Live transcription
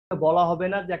বলা হবে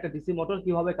না যে একটা ডিসি মোটর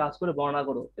কিভাবে কাজ করে বর্ণনা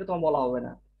করো, এটা তোমার বলা হবে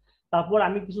না। তারপর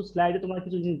আমি কিছু স্লাইডে তোমার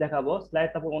কিছু জিনিস দেখাবো, স্লাইড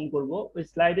তারপর অন করবো, ওই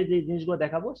স্লাইডে যে জিনিসগুলো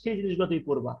দেখাবো সেই জিনিসগুলো তুমি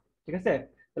পড়বা। ঠিক আছে?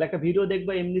 তাহলে একটা ভিডিও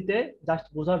দেখবা এমনিতে জাস্ট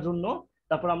বোঝার জন্য,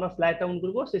 তারপর আমরা স্লাইডটা অন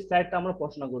করবো, সেই স্লাইডটা আমরা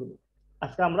পড়াশোনা করবো।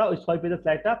 আজকে আমরা ওই 6 পেজের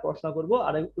স্লাইডটা পড়াশোনা করবো,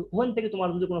 আর ওখান থেকে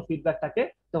তোমার যদি কোনো ফিডব্যাক থাকে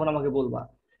তখন আমাকে বলবা।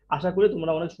 আশা করি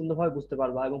তোমরা অনেক সুন্দরভাবে বুঝতে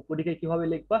পারবা এবং পরীক্ষায় কিভাবে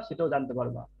লিখবা সেটাও জানতে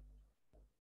পারবা।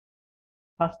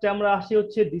 ফার্স্টে আমরা আসি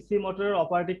হচ্ছে ডিসি মোটরের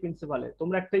অপারেটিং প্রিন্সিপালে।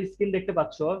 তোমরা একটা স্ক্রিন দেখতে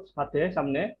পাচ্ছ সাথে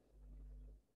সামনে,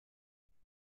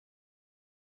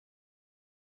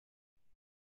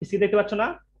 স্ক্রিন দেখতে পাচ্ছ না?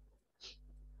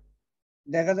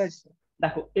 দেখা যাচ্ছে।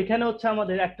 দেখো এখানে হচ্ছে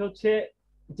আমাদের একটা হচ্ছে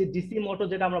যে ডিসি মোটর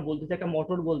যেটা আমরা বলতেছি, একটা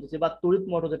মোটর বলতেছি বা তড়িৎ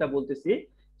মোটর যেটা বলতেছি,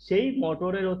 সেই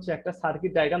মোটরের হচ্ছে একটা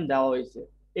সার্কিট ডায়াগ্রাম দেওয়া হয়েছে।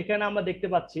 এখানে আমরা দেখতে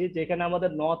পাচ্ছি যে এখানে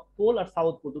আমাদের নর্থ পোল আর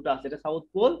সাউথ পোল দুটো আছে, এটা সাউথ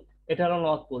পোল, এটা হলো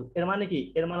নর্থ পোল। এর মানে কি?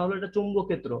 এর মানে হলো এটা চুম্বক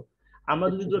ক্ষেত্র। আমরা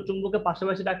যদি দুটো চুম্বককে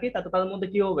পাশাপাশি রাখি তাতে তাদের মধ্যে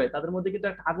কি হবে? তাদের মধ্যে কিন্তু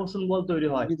একটা আকর্ষণ বল তৈরি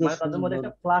হয়, মানে তাদের মধ্যে বল।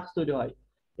 একটা ফ্লাক্স তৈরি হয়।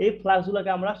 এই ফ্লাক্স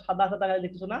গুলোকে আমরা সাদা সাদা কালি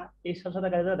দেখতেছো না, এই সাদা সাদা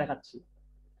কালি দেখাচ্ছি।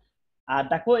 আর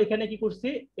দেখো এখানে কি করছি,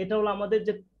 এটা হলো আমাদের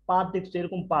যে পাত দেখছো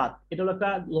এরকম পাত, এটা হলো একটা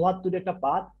লোহার তৈরি একটা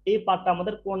পাত। এই পাতটা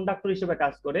আমাদের কন্ডাক্টর হিসেবে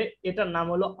কাজ করে, এটার নাম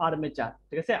হলো আর্মেচার।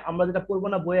 ঠিক আছে? আমরা যেটা পড়বো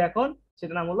না বই এখন,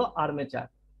 সেটার নাম হলো আর্মেচার।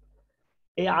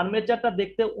 এই আর্মেচারটা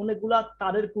দেখতে অনেকগুলা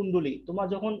তারের কুণ্ডলী। তোমার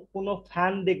যখন কোনো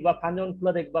ফ্যান দেখবা, ফ্যান যখন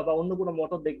খোলা দেখবা বা অন্য কোনো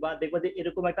মোটর দেখবা, দেখবা যে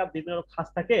এরকম একটা বিভিন্ন খাঁজ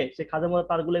থাকে, সেই খাঁজের মধ্যে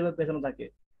তারগুলো এভাবে পেছনে থাকে।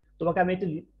 তোমাকে আমি একটু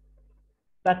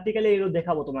প্র্যাকটিক্যালি এগুলো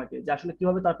দেখাবো তোমাকে যে আসলে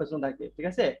কিভাবে তার পেছনে থাকে। ঠিক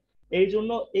আছে? এই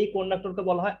জন্য এই কন্ডাক্টরকে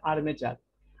বলা হয় আর্মেচার।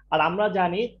 আর আমরা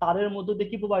জানি তারের মধ্যে দিয়ে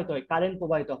কি প্রবাহিত হয়? কারেন্ট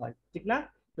প্রবাহিত হয়, ঠিক না?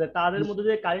 তারের মধ্যে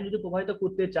দিয়ে কারেন্ট যদি প্রবাহিত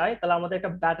করতে চাই তাহলে আমাদের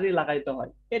একটা ব্যাটারি লাগাইতে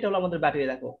হয়। এটা হলো আমাদের ব্যাটারি।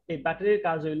 দেখো এই ব্যাটারির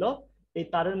কাজ হইলো এই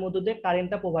তারের মধ্যে দিয়ে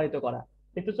কারেন্টটা প্রবাহিত করা।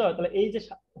 দেখতেছো? তাহলে এই যে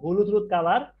হলুদ হলুদ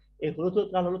কালার, এই হলুদ হলুদ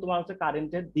কালার হলো তোমার হচ্ছে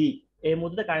কারেন্টের দিক, এর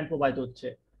মধ্যে দিয়ে কারেন্ট প্রবাহিত হচ্ছে।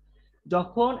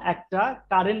 যখন একটা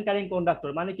কারেন্ট ক্যারিং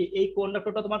কন্ডাক্টর, মানে কি এই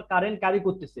কন্ডাক্টরটা তোমার কারেন্ট ক্যারি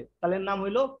করতেছে, তাহলে নাম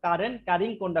হলো কারেন্ট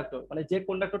ক্যারিং কন্ডাক্টর, মানে যে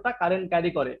কন্ডাক্টরটা কারেন্ট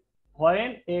ক্যারি করে। হয়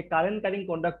এ current carrying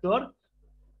conductor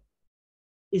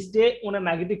stay on a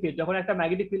magnetic field, যখন একটা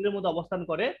ম্যাগনেটিক ফিল্ডের মধ্যে অবস্থান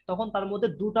করে তখন তার মধ্যে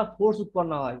দুটা ফোর্স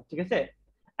উৎপন্ন হয়। ঠিক আছে?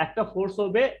 একটা ফোর্স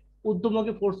হবে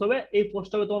ঊর্ধ্বমুখী ফোর্স হবে, এই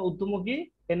ফোর্সটা হবে তোমার ঊর্ধ্বমুখী,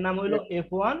 এর নাম হলো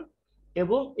F1।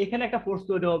 এবং এখানে একটা ফোর্স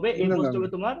তৈরি হবে, এই ফোর্সটা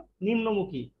হবে তোমার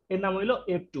নিম্নমুখী, এর নাম হলো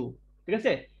F2। ঠিক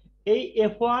আছে? এই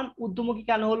F1 ঊর্ধ্বমুখী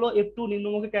কেন হলো, F2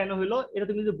 নিম্নমুখী কেন হলো, এটা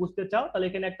তুমি যদি বুঝতে চাও তাহলে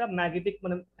এখানে একটা ম্যাগনেটিক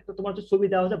মানে একটা তোমার হচ্ছে ছবি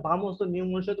দেওয়া হচ্ছে, বাম হস্ত নিয়ম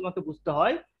অনুসারে তোমাকে বুঝতে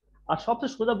হয়। আর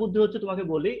সবচেয়ে সোজা বুদ্ধি হচ্ছে তোমাকে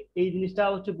বলি, এই জিনিসটা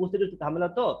হচ্ছে বুঝতে একটু ঝামেলা,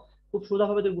 তো খুব সোজা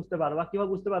ভাবে তুমি বুঝতে পারবা।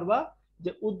 কিভাবে বুঝতে পারবা?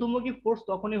 যে ঊর্ধ্বমুখী ফোর্স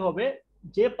তখনই হবে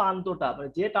যে প্রান্তটা মানে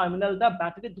যে টার্মিনালটা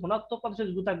ব্যাটারির ধনাত্মক পথের সাথে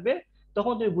যুক্ত থাকবে,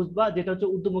 তখন তুমি বুঝবা যেটা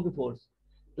হচ্ছে ঊর্ধ্বমুখী ফোর্স।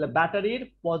 তাহলে ব্যাটারির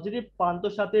পজিটিভ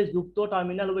প্রান্তর সাথে যুক্ত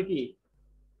টার্মিনাল হবে কি?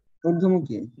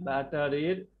 ঊর্ধ্বমুখী।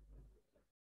 ব্যাটারির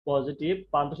পজিটিভ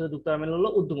প্রান্তের সাথে যুক্ত টার্মিনাল হলো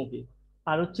ঊর্ধ্বমুখী।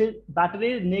 আর হচ্ছে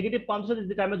ব্যাটারির নেগেটিভ প্রান্তের সাথে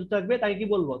যে টার্মিনাল যুক্ত থাকবে তাকে কি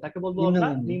বলবো? তাকে বলবো আমরা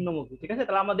নিম্নগামী। নিম্নমুখী। ঠিক আছে?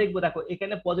 তাহলে আমরা দেখবো, দেখো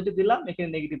এখানে পজিটিভ দিলাম, এখানে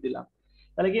নেগেটিভ দিলাম,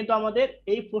 তাহলে কিন্তু আমাদের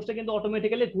এই ফোর্সটা কিন্তু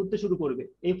অটোমেটিক্যালি ঘুরতে শুরু করবে।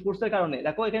 এই ফোর্সের কারণে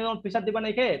দেখো এখানে যখন প্রেসার দিবা না,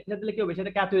 এখানে প্রেসার দিলে কি হবে?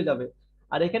 সেটা ক্যাচ হয়ে যাবে।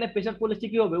 আর এখানে প্রেসার পড়লে সে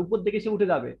কি হবে? উপর দিকে সে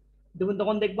উঠে যাবে। দেখুন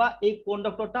তখন দেখবা এই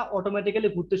কন্ডাক্টরটা অটোমেটিক্যালি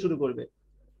ঘুরতে শুরু করবে।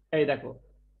 এই দেখো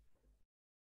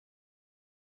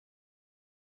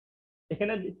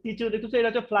এখানে তৃতীয় দেখতেছো, এটা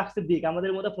হচ্ছে ফ্লাক্সের দিক।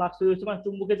 আমাদের মধ্যে ফ্লাক্স তৈরি হচ্ছে, মানে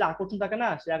চুম্বকের যে আকর্ষণ থাকে না,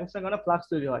 সেই আকর্ষণের কারণে ফ্লাক্স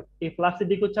তৈরি হয়। এই ফ্লাক্সের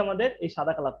দিক হচ্ছে আমাদের এই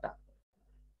সাদা কালারটা।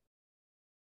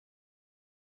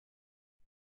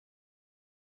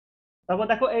 তারপর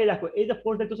দেখো এই যে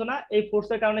ফোর্স দেখতেছো না, এই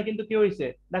ফোর্সের কারণে কিন্তু কি হয়েছে?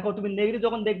 দেখো তুমি নেগেটিভ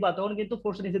যখন দেখবা তখন কিন্তু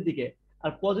ফোর্সটা নিচের দিকে,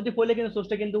 আর পজিটিভ হলে কিন্তু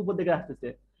ফোর্সটা কিন্তু উপর দিকে আসতেছে।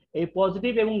 এই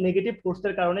পজিটিভ এবং নেগেটিভ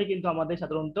ফোর্সের কারণেই কিন্তু আমাদের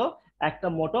সাধারণত একটা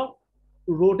মোটর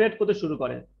রোটেট করতে শুরু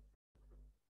করে।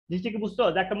 জিনিসটা কি বুঝছো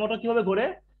যে একটা মোটর কিভাবে ঘোরে?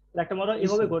 একটা মোটর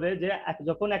এভাবে ঘোরে যে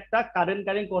যখন একটা কারেন্ট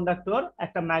ক্যারিং কন্ডাক্টর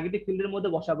একটা ম্যাগনেটিক ফিল্ডের মধ্যে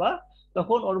বসাবা,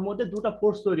 তখন ওর মধ্যে দুটা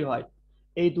ফোর্স তৈরি হয়।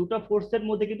 এই দুটো ফোর্সের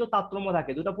মধ্যে কিন্তু তারতম্য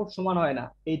থাকে, দুটো ফোর্স সমান হয় না।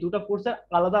 এই দুটো ফোর্সের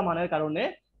আলাদা মানের কারণে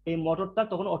এই মোটরটা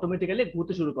তখন অটোমেটিক্যালি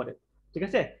ঘুরতে শুরু করে। ঠিক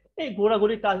আছে? এই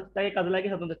ঘোরাঘুরি কাজটাকে কাজে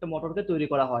লাগিয়ে সাধারণত একটা মোটরকে তৈরি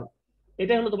করা হয়।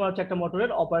 এটাই হলো তোমার হচ্ছে একটা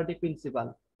মোটরের অপারেটিং প্রিন্সিপাল।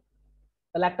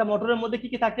 তাহলে একটা মোটরের মধ্যে কি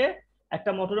কি থাকে?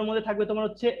 একটা মোটরের মধ্যে থাকবে তোমার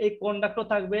হচ্ছে এই কন্ডাক্টর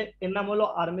থাকবে, এর নাম হলো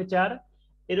আর্মেচার।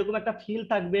 এরকম একটা ফিল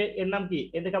থাকবে, এর নাম কি?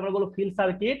 এটাকে আমরা বলবো ফিল্ড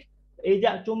সার্কিট। এই যে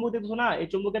চুম্বক দেখছো না, এই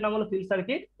চুম্বকের নাম হলো ফিল্ড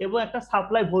সার্কিট। এবং একটা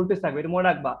সাপ্লাই ভোল্টেজ থাকবে, এটা মনে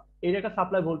রাখবা। এই যে একটা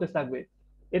সাপ্লাই ভোল্টেজ থাকবে।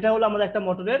 এটা হলো আমাদের একটা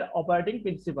মোটরের অপারেটিং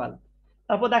প্রিন্সিপাল।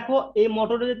 তারপর দেখো এই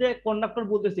মোটরের যে কন্ডাক্টর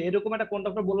বলতেছে, এরকম একটা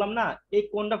কন্ডাক্টর বললাম না, এই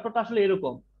কন্ডাক্টরটা আসলে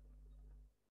এরকম।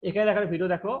 এখানে দেখার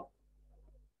ভিডিও দেখো।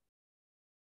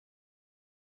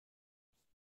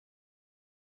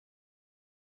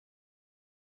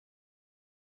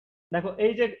 দেখো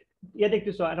এই যে ইয়ে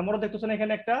দেখতেছো, একটা মোটর দেখতেছো না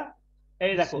এখানে একটা,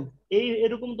 এই জি দেখো, স্যার। এই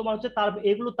এরকম তোমার হচ্ছে তার,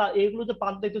 এগুলো যে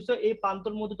প্রান্ত দেখতেছো, এই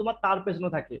প্রান্তর মধ্যে তোমার তার পেছনে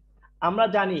থাকে। আমরা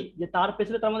জানি যে তার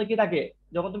পেছনে তার মধ্যে কি থাকে,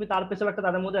 যখন তুমি তার পেছনে একটা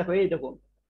তাদের মধ্যে দেখো, এই দেখো,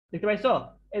 দেখতে পাইছো,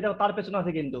 এই দেখো তার পেছনে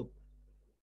আছে কিন্তু,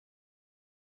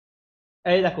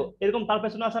 এই দেখো এরকম তার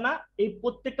পেছনে আছে না, এই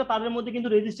প্রত্যেকটা তারের মধ্যে কিন্তু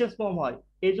রেজিস্ট্যান্স কম হয়।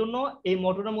 এই জন্য এই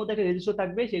মোটরের মধ্যে একটা রেজিস্টর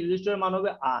থাকবে, সেই রেজিস্টরের মান হবে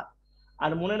আর।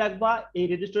 আর মনে রাখবা এই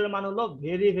রেজিস্টরের মান হলো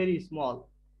very very small,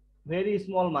 very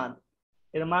small মান।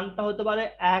 এর মানটা হতে পারে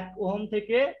 1 ওহম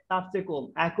থেকে তার চেয়ে কম,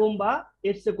 1 ওহম বা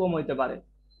এর চেয়ে কম হইতে পারে,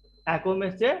 1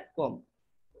 ওহমের চেয়ে কম।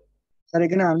 স্যার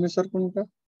এখানে আর্মেচার কোনটা?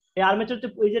 এই আর্মেচার হচ্ছে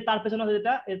ওই যে তার পেছনে আছে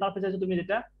যেটা, এই তার পেছনে আছে তুমি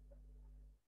যেটা,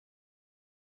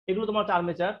 এগুলো তোমার হচ্ছে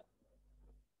আর্মেচার।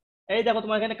 এই দেখো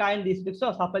তোমার এখানে কারেন্ট দিচ্ছ, দেখছো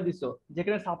সাপ্লাই দিচ্ছ,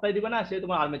 যেখানে সাপ্লাই দিবে না সে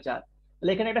তোমার আর্মেচার।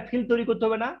 তাহলে এখানে একটা ফিল্ড তৈরি করতে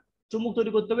হবে না, চুম্বক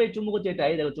তৈরি করতে হবে, এই চুম্বক হচ্ছে এটা,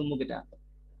 এই দেখো চুম্বক এটা,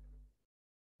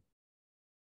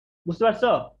 বুঝতে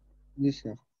পারছো? জি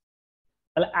স্যার।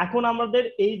 তাহলে এখন আমাদের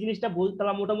এই জিনিসটা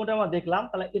তাহলে মোটামুটি আমরা দেখলাম,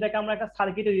 তাহলে এটাকে আমরা একটা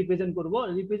সার্কিটে রিপ্রেজেন্ট করব,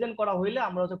 রিপ্রেজেন্ট করা হইলে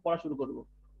আমরা হচ্ছে পড়া শুরু করব।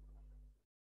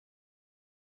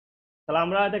 তাহলে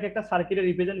আমরা এটাকে একটা সার্কিটে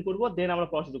রিপ্রেজেন্ট করব, দেন আমরা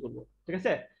পড়া শুরু করব, ঠিক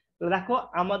আছে? তাহলে দেখো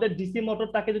আমাদের ডিসি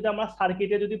মোটরটাকে যদি আমরা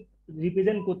সার্কিটে যদি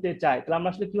রিপ্রেজেন্ট করতে চাই, তাহলে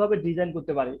আমরা আসলে কিভাবে ডিজাইন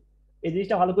করতে পারি, এই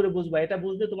জিনিসটা ভালো করে বুঝবা, এটা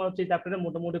বুঝলে তোমার হচ্ছে চ্যাপ্টারে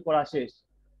মোটামুটি পড়া শেষ।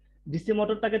 ডিসি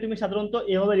মোটরটাকে তুমি সাধারণত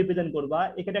এভাবে রিপ্রেজেন্ট করবা,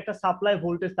 এখানে একটা সাপ্লাই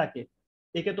ভোল্টেজ থাকে,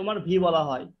 একে তোমার ভি বলা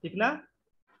হয়, ঠিক না?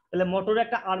 তাহলে মোটরে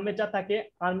একটা আর্মেচার থাকে,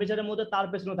 আর্মেচারের মধ্যে তার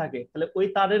পেছনে থাকে, তাহলে ওই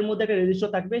তারের মধ্যে একটা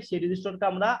রেজিস্টর থাকবে, সেই রেজিস্টরকে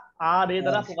আমরা আর এ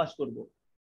দ্বারা আর প্রকাশ করব।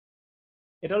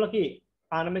 এটা হলো কি,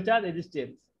 আর্মেচার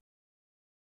রেজিস্ট্যান্স,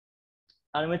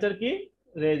 আর্মেচার কি,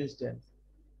 রেজিস্ট্যান্স,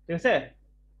 ঠিক আছে?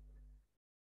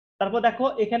 তারপর দেখো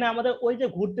এখানে আমাদের ওই যে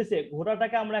ঘুরতেছে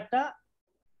ঘোড়াটাকে আমরা একটা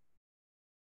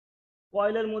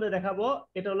কয়েলের মধ্যে দেখাবো,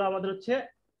 এটা হলো আমাদের হচ্ছে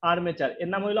আর্মেচার, এর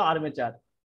নাম হলো আর্মেচার।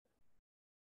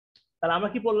 তাহলে আমরা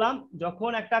কি বললাম,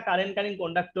 যখন একটা কারেন্ট কারিং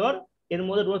কন্ডাক্টর এর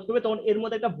মধ্যে রোধ করবে, তখন এর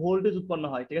মধ্যে একটা ভোল্টেজ উৎপন্ন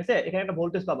হয়, ঠিক আছে? এখানে একটা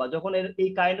ভোল্টেজ পাবা, যখন এই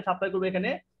কারেন্ট সাপ্লাই করবে, এখানে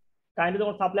কারেন্ট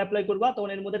যখন সাপ্লাই অ্যাপ্লাই করবা, তখন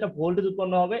এর মধ্যে একটা ভোল্টেজ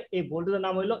উৎপন্ন হবে, এই ভোল্টেজের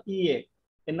নাম হলো ইএ,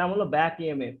 এর নাম হলো ব্যাক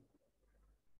ইএমএফ।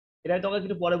 এটা আমি তোমাকে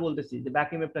একটু পরে বলতেছি যে ব্যাক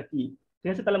ইএমএফটা কি, ঠিক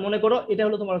আছে? তাহলে মনে করো এটা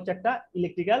হলো তোমার হচ্ছে একটা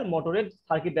ইলেকট্রিক্যাল মোটরের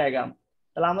সার্কিট ডায়াগ্রাম।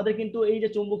 তাহলে আমাদের কিন্তু এই যে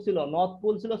চুম্বক ছিল, নর্থ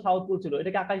পোল ছিল, সাউথ পোল ছিল,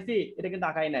 এটাকে আঁকাইছি, এটা কিন্তু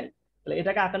আঁকাই নাই। তাহলে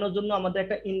এটাকে আঁকানোর জন্য আমাদের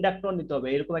একটা ইন্ডাক্টর নিতে হবে,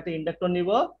 এরকম একটা ইন্ডাক্টর নিব,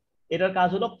 এটার কাজ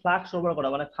হলো ফ্লাক্স সরবরাহ করা,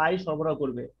 মানে ফাই সরবরাহ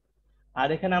করবে। আর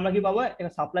এখানে আমরা কি পাবো, এখানে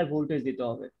সাপ্লাই ভোল্টেজ দিতে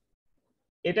হবে।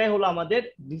 এটাই হলো আমাদের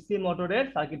ডিসি মোটরের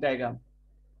সার্কিট ডায়াগ্রাম।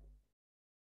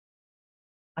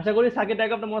 আশা করি সার্কিট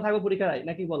ডায়াগ্রামটা মনে থাকবে পরীক্ষায়,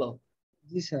 নাকি বলো?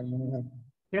 জি স্যার, মনে রাখবো।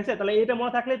 ঠিক আছে, তাহলে এটা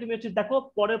মনে থাকলে তুমি হচ্ছে দেখো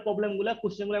পরের প্রবলেম গুলা,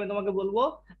 কোশ্চেন গুলো আমি তোমাকে বলবো,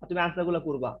 আর তুমি আনসার গুলো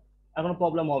করবা, আর কোনো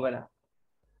প্রবলেম হবে না।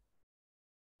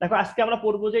 দেখো আজকে আমরা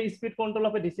পড়বো যে speed control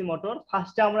of A DC motor.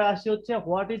 ফার্স্টে আমরা আসি হচ্ছে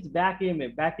what is back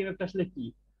EMF, back ইএমএফটা আসলে কি।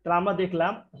 তাহলে আমরা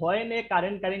দেখলাম when a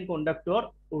current carrying conductor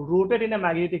rotate in a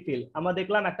magnetic field, আমরা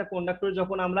দেখলাম একটা কন্ডাক্টর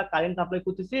যখন আমরা কারেন্ট সাপ্লাই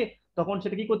করতেছি, তখন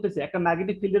সেটা কি করতেছে, একটা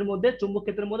ম্যাগনেটিক ফিল্ডের মধ্যে, চুম্বক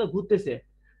ক্ষেত্রের মধ্যে ঘুরতেছে।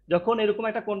 যখন এরকম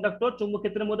একটা কন্ডাক্টর চুম্বক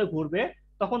ক্ষেত্রের মধ্যে ঘুরবে,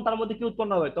 তখন তার মধ্যে কি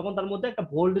উৎপন্ন হবে, তখন তার মধ্যে একটা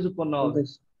ভোল্টেজ উৎপন্ন হবে।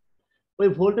 ভোল্টেজ। ওই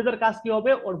ভোল্টেজের কাজ কি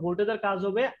হবে, ওর ভোল্টেজের কাজ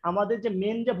হবে আমাদের যে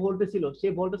মেন যে ভোল্টেজ ছিল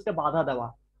সেই ভোল্টেজকে বাধা দেওয়া,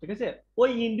 ঠিক আছে? ওই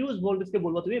ইনডিউস ভোল্টেজকে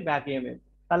বলবো তুমি ব্যাক ইএমএফ।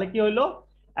 তাহলে কি হলো,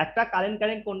 একটা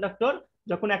কারেন্ট কন্ডাক্টর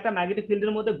যখন একটা ম্যাগনেটিক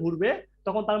ফিল্ডের মধ্যে ঘুরবে,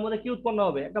 তখন তার মধ্যে কি উৎপন্ন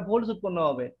হবে, একটা ভোল্টেজ উৎপন্ন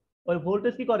হবে। ওই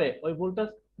ভোল্টেজ কি করে, ওই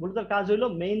ভোল্টেজের কাজ হলো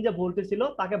মেইন যে ভোল্টেজ ছিল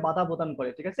তাকে বাধা প্রদান করে,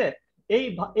 ঠিক আছে?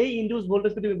 এই ইনডিউস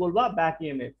ভোল্টেজকে তুমি বলবা ব্যাক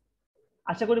ইএমএফ।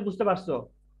 আশা করি বুঝতে পারছো।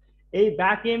 এই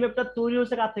ব্যাক ইএমএফ টা তৈরি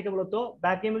হচ্ছে কার থেকে বলতো,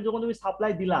 ব্যাক ইএমএফ যখন তুমি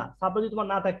সাপ্লাই দিলা, সাপ্লাই যদি তোমার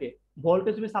না থাকে,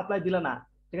 ভোল্টেজ তুমি সাপ্লাই দিলা না,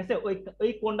 ঠিক আছে, ওই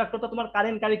ওই কন্ডাক্টরটা তোমার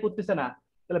কারেন্ট ক্যারি করতেছে না,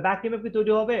 তাহলে ব্যাক ইএমএফ কি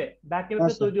তৈরি হবে, ব্যাক না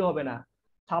ইএমএফ স্যার। তৈরি হবে না।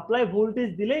 সাপ্লাই ভোল্টেজ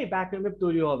দিলেই ব্যাক ইএমএফ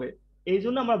তৈরি হবে। এই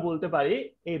জন্য আমরা বলতে পারি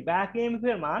এই ব্যাক ইএমএফ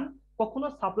এর মান কখনো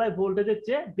সাপ্লাই ভোল্টেজের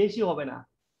চেয়ে বেশি হবে না,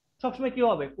 সবসময় কি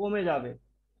হবে, কমে যাবে।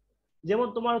 যেমন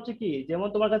তোমার হচ্ছে কি, যেমন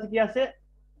তোমার কাছে কি আছে,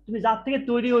 তুমি যার থেকে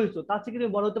তৈরি হয়েছো তার থেকে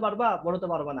তুমি বড় হতে পারবা, বড় হতে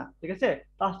পারবা না, ঠিক আছে?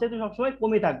 তার থেকে তুমি সবসময়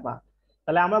কমে থাকবা।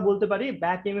 তাহলে আমরা বলতে পারি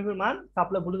ব্যাক ইএমএফ এর মান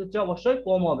সাপ্লাই ভোল্টেজের চেয়ে অবশ্যই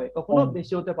কম হবে, কখনো কম।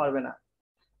 বেশি হতে পারবে না।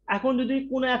 এখন যদি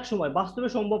কোনো এক সময়, বাস্তবে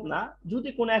সম্ভব না, যদি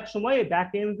কোনো এক সময় ব্যাক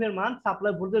ইএমএফ এর মান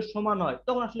সাপ্লাই ভোল্টেজের সমান হয়,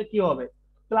 তখন আসলে কি হবে?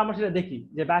 তাহলে আমরা সেটা দেখি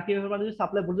যে ব্যাক ইএমএফ এর মান যদি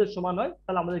সাপ্লাই ভোল্টেজের সমান হয়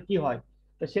তাহলে আমাদের কি হয়,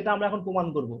 তো সেটা আমরা এখন প্রমাণ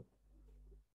করব।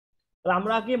 তাহলে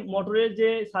আমরা কি মোটরের যে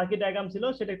সার্কিট ডায়াগ্রাম ছিল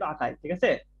সেটা একটু আঁকাই, ঠিক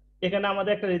আছে? এখানে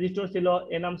আমাদের একটা রেজিস্টর ছিল,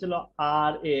 এর নাম ছিল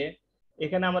আর এ।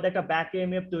 এখানে আমাদের একটা ব্যাক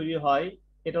ইএমএফ তৈরি হয়,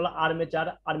 এটা হলো আর্মেচার,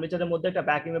 আর্মেচারের মধ্যে একটা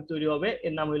ব্যাক ইএমএফ তৈরি হবে,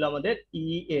 এর নাম হলো আমাদের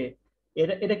ইএ।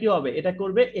 এটা এটা কি হবে, এটা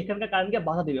করবে এখানকার কারেন্টকে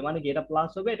বাধা দিবে, মানে কি এটা প্লাস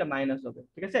হবে এটা মাইনাস হবে,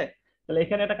 ঠিক আছে? তাহলে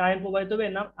এখানে একটা কারেন্ট প্রবাহিত হবে,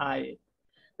 এর নাম আই।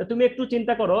 তা তুমি একটু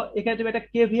চিন্তা করো, এখানে তুমি একটা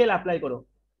কেভিএল অ্যাপ্লাই করো,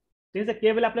 ঠিক আছে,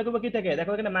 কেভিএল অ্যাপ্লাই করবো কি থেকে,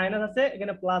 দেখো এখানে মাইনাস আছে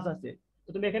এখানে প্লাস আছে, তো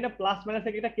তুমি এখানে প্লাস মাইনাস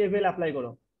থেকে একটা কেভিএল অ্যাপ্লাই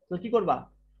করো। তো কি করবা,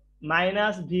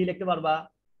 মাইনাস ভি লিখতে পারবা,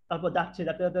 তারপর যাচ্ছে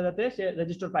যাতে যাতে যাতে সে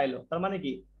রেজিস্টার পাইলো, তার মানে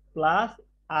কি প্লাস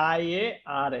আই এ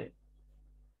আর এ।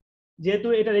 যেহেতু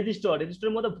এটা রেজিস্টার,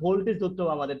 রেজিস্টারের মধ্যে ভোল্টেজ ধরতে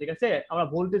হবে আমাদের, ঠিক আছে, আমরা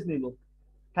ভোল্টেজ নিব,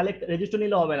 খালি রেজিস্টার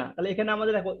নিলে হবে না। তাহলে এখানে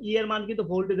আমাদের দেখো ই এর মান কিন্তু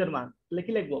ভোল্টেজের মান, তাহলে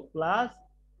কি লিখবো প্লাস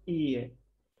ই এ।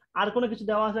 আর কোনো কিছু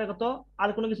দেওয়া আছে কত, আর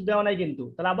কোনো কিছু দেওয়া নাই কিন্তু,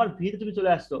 তাহলে আবার ভি তে তুমি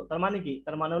চলে আসছো, তার মানে কি,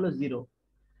 তার মানে হলো জিরো।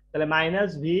 তাহলে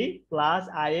minus V plus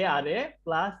I A R A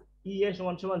plus E এ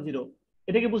সমান সমান জিরো।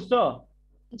 এটা কি বুঝছো?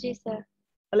 জি স্যার।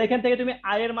 তাহলে এখান থেকে তুমি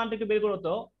আই এর মানটা একটু বের করো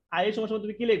তো। আই এর সমান সমান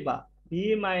তুমি কি লিখবা, V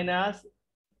minus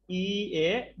E A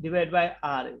divide by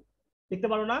আর এ, লিখতে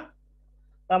পারো না?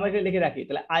 তো আমরা এখানে লিখে রাখি,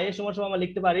 তাহলে আই এর সমান সমান আমরা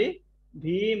লিখতে পারি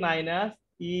V minus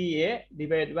E A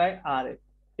divide by আর এ।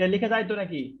 এটা লিখে যায় তো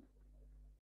নাকি?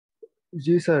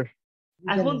 জি স্যার। জি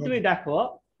স্যার এখন লেখা তুমি যায়। দেখো,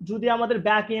 যদি আমাদের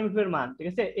ব্যাক ইএমএফ এর মান, ঠিক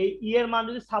আছে, এই ই এর মান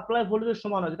যদি সাপ্লাই ভোল্টেজের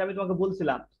সমান হয়, যেটা আমি তোমাকে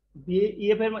বলছিলাম,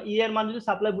 ইএফ এর ই এর মান যদি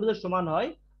সাপ্লাই ভোল্টেজের সমান হয়,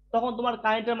 তখন তোমার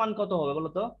কারেন্টের মান কত হবে বলো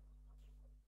তো?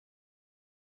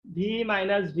 ভি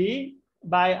মাইনাস ভি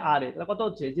বাই আর এ, তাহলে কত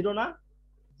হচ্ছে, জিরো না?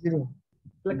 জিরো।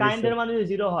 তাহলে জি স্যার। কারেন্টের মান যদি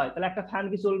জিরো হয়, তাহলে একটা ফ্যান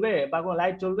কি চলবে বা কোনো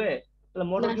লাইট চলবে? তাহলে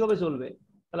মোটর না। কিভাবে চলবে?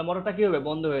 তাহলে মোটরটা কি হবে,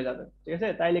 বন্ধ হয়ে যাবে, ঠিক আছে,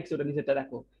 তাই লিখছি ওটা নিচেটা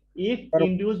দেখো, if R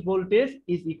induce voltage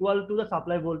is equal to the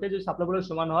supply voltage, যদি সাপ্লাই ভোল্টেজ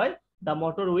সমান হয়, দ্য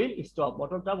মোটর উইল স্টপ,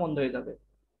 মোটরটা বন্ধ হয়ে যাবে।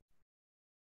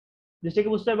 জিনিসটা কি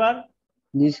বুঝতে এবার?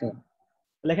 জি স্যার।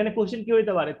 তাহলে এখানে কোশ্চেন কি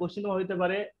হইতে পারে, কোশ্চেন তোমার হইতে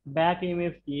পারে ব্যাক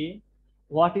ইএমএফ কি,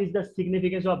 what is the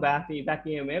significance of back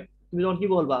EMF. তুমি যখন কি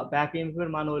বলবা, ব্যাক ইএমএফ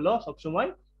এর মান হলো সবসময়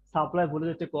সাপ্লাই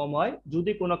ভোল্টেজের চেয়ে কম হয়,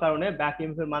 যদি কোনো কারণে ব্যাক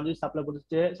ইএমএফ এর মান যদি সাপ্লাই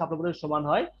ভোল্টেজ সমান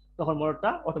হয়, তখন মোটরটা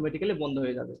অটোমেটিক্যালি বন্ধ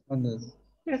হয়ে যাবে। বন্ধ।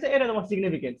 ঠিক আছে, এটা তোমার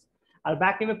সিগনিফিকেন্স। আর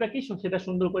ব্যাক ইএমএফটা কি সেটা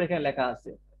সুন্দর করে এখানে লেখা আছে,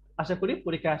 আশা করি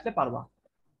পরীক্ষায় আসতে পারবা।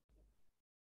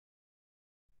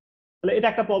 তাহলে এটা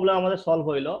একটা প্রবলেম আমাদের সলভ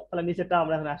হইলো, তাহলে নিচেরটা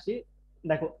আমরা এখন আসি।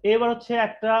 দেখো এবার হচ্ছে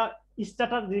একটা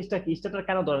স্টার্টার, জিনিসটা কি, স্টার্টার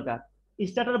কেন দরকার?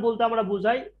 স্টার্টার বলতে আমরা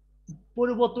বুঝাই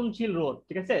পরিবর্তনশীল রোধ,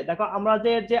 ঠিক আছে। দেখো আমরা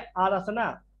যে যে আর আছে না,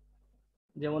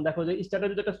 যেমন দেখো যে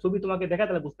স্টার্টার যদি একটা ছবি তোমাকে দেখায়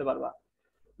তাহলে বুঝতে পারবা।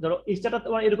 ধরো স্টার্টার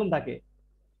তোমার এরকম থাকে,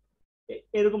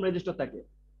 এরকম রেজিস্টার থাকে,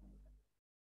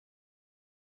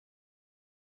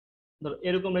 ধরো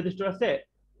এরকম রেজিস্টার আছে,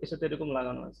 এর সাথে এরকম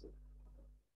লাগানো আছে।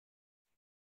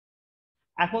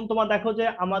 এখন তোমার দেখো যে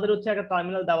আমাদের হচ্ছে একটা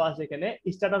টার্মিনাল দেওয়া আছে এখানে,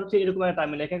 স্টার্টার হচ্ছে এরকম একটা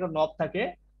টার্মিনাল, এখানে একটা নব থাকে,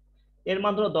 এর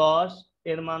মান ধরো 10,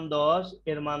 এর মান 10,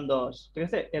 এর মান 10, ঠিক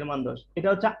আছে, এর মান 10। এটা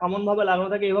হচ্ছে এমন ভাবে লাগানো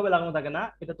থাকে, এইভাবে লাগানো থাকে না,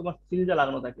 এটা তোমার সিরিজে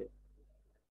লাগানো থাকে,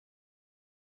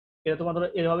 এটা তোমার ধরো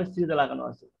এভাবে সিরিজে লাগানো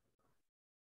আছে,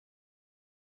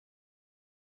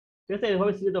 ঠিক আছে,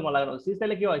 এভাবে সিরিজে তোমার লাগানো আছে। সিরিজ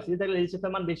থাকলে কি হয়, সিরিজ থাকলে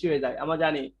রেজিস্ট্যান্সের মান বেশি হয়ে যায়, আমরা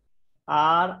জানি।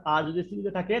 আর আর যদি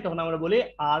সিরিজে থাকে তখন আমরা বলি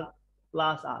আর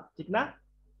প্লাস আর, ঠিক না?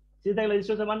 সিরিজ থাকলে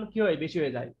রেজিস্ট্যান্সের মান কি হয়, বেশি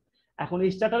হয়ে যায়। এখন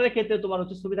স্টার্টারের ক্ষেত্রে তোমার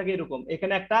হচ্ছে ছবি থাকে এরকম,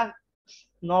 এখানে একটা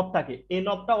নব থাকে, এই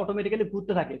নবটা অটোমেটিক্যালি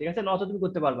ঘুরতে থাকে, ঠিক আছে, নবটা তুমি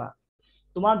করতে পারবা।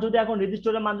 তোমার যদি এখন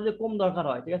রেজিস্টারের মান যদি কম দরকার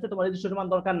হয়, ঠিক আছে, তোমার রেজিস্টারের মান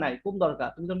দরকার নাই, কম দরকার,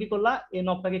 তুমি তখন কি করলা, এই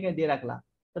নবটাকে এখানে দিয়ে রাখলা,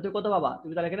 তা তুমি কত পাবা,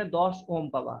 তুমি তাহলে এখানে 10 ওহম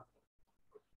পাবা।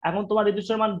 এখন তোমার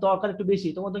রেজিস্টারের মান দরকার একটু বেশি,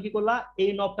 তোমার তো কি করলা,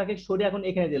 এই নবটাকে সরিয়ে এখন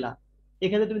এখানে দিলা,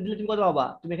 এখানে তুমি দিলে তুমি কত পাবা,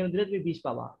 তুমি এখানে দিলে তুমি 20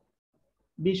 পাবা,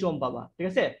 20 ওহম পাবা, ঠিক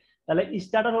আছে। তাহলে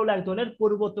স্টার্টার হলো এক ধরনের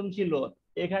পরিবর্তনশীল রোধ,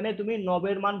 এখানে তুমি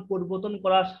নবের মান পরিবর্তন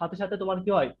করার সাথে সাথে তোমার কি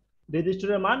হয়,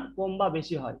 রেজিস্টারের মান কম বা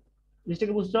বেশি হয়। জিনিসটা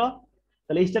কি বুঝছো?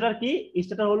 তাহলে স্টার্টার কি,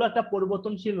 স্টার্টার হলো একটা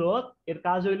পরিবর্তনশীল রোধ, এর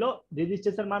কাজ হইলো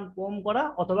রেজিস্ট্যান্সের মান কম করা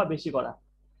অথবা বেশি করা।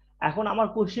 এখন আমার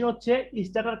কোশ্চেন হচ্ছে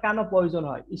স্টার্টার কেন প্রয়োজন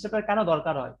হয়, স্টার্টার কেন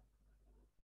দরকার হয়,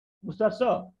 বুঝতে পারছো?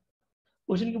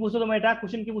 কোশ্চেন কি বুঝছো তোমার, এটা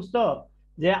কোশ্চেন কি বুঝছো,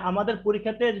 যে আমাদের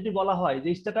পরীক্ষাতে যদি বলা হয় যে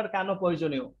স্টার্টার কেন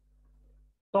প্রয়োজনীয়,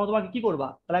 তখন তোমাকে কি করবা?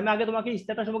 তাহলে আমি আগে তোমাকে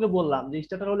স্ট্যাটার সম্পর্কে বললাম যে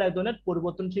স্ট্যাটার হলো এক ধরনের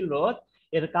পরিবর্তনশীল রোধ,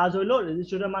 এর কাজ হলো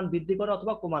রেজিস্ট্যান্সের মান বৃদ্ধি করা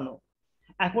অথবা কমানো।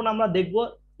 এখন আমরা দেখব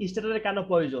স্ট্যাটারের কেন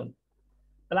প্রয়োজন।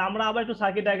 তাহলে আমরা আবার একটু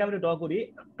সার্কিট ডায়াগ্রাম ড্র করি।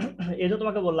 এই যে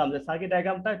তোমাকে বললাম যে সার্কিট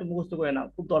ডায়াগ্রামটা একটু মুখস্থ করে নাও,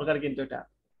 খুব দরকার কিন্তু এটা।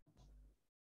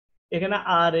 এখানে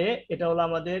আর এ, এটা হলো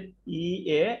আমাদের ই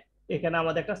এ, এখানে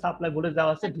আমাদের একটা সাপ্লাই ভোল্টেজ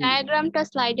দেওয়া আছে ভি। ডায়াগ্রামটা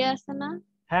স্লাইডে আছে না?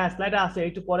 হ্যাঁ স্লাইডে আছে,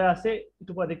 একটু পরে আছে,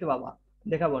 একটু পরে দেখতে পাবা,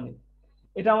 দেখাবো নি।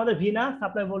 এটা আমাদের ভি না,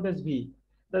 সাপ্লাই ভোল্টেজ ভি।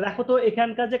 তো দেখো তো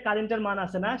এখানকার যে কারেন্টের মান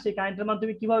আছে না, সেই কারেন্টের মান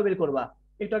তুমি কিভাবে বের করবা?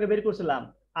 একটু আগে বের করছিলাম,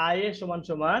 আই এ সমান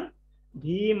সমান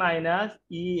V minus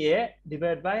E A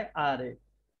divide by আর এ।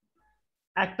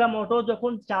 একটা মোটর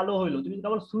যখন চালু হইলো, তুমি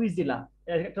কেবল সুইচ দিলা,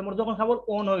 একটা মোটর যখন কেবল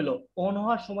অন হইলো, অন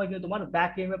হওয়ার সময় কিন্তু তোমার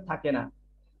ব্যাক ইএমএফ থাকে না।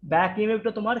 ব্যাক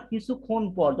ইএমএফটা তোমার কিছুক্ষণ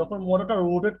পর যখন মোটরটা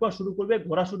রোটেট করা শুরু করবে,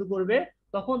 ঘোরা শুরু করবে,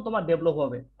 তখন তোমার ডেভেলপ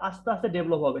হবে, আস্তে আস্তে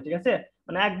ডেভেলপ হবে, ঠিক আছে।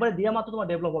 মানে একবারে দিয়া মাত্র তোমার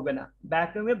ডেভেলপ হবে না, ব্যাক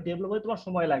ইএমএফ ডেভেলপ হতে তোমার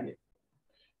সময় লাগে।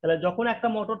 তাহলে যখন একটা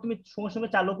মোটর তুমি সঙ্গে সঙ্গে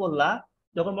চালু করলা,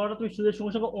 যখন মোটরটা তুমি সুইচের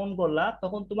সঙ্গে সঙ্গে অন করলা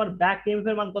তখন তোমার ব্যাক ইএমএফ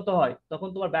এর মান কত হয়? তখন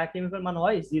তোমার ব্যাক ইএমএফ এর মান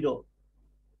হয় 0।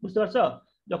 বুঝতে পারছো?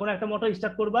 যখন একটা মোটর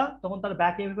স্টার্ট করবা তখন তার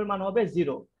ব্যাক ইএমএফ এর মান হবে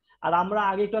 0। আর আমরা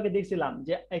একটু আগে দেখছিলাম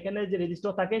যে এখানে যে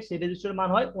রেজিস্টার থাকে সেই রেজিস্টারের মান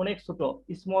হয় অনেক ছোট,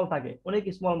 স্মল থাকে, অনেক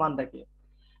স্মল মান থাকে।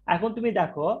 এখন তুমি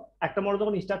দেখো একটা মোটর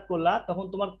যখন স্টার্ট করলা তখন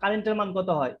তোমার কারেন্টের মান কত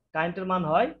হয়? কারেন্টের মান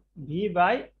হয় ভি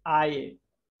বাই আই এ,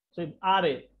 আর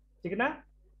এ, ঠিক না?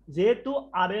 যেহেতু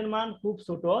আর এর মান খুব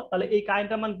ছোট তাহলে এই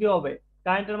কারেন্টের মান কি হবে?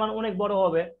 কারেন্টের মান অনেক বড়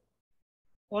হবে,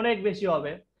 অনেক বেশি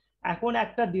হবে। এখন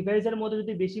একটা ডিভাইসের মধ্যে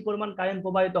যদি বেশি পরিমাণ কারেন্ট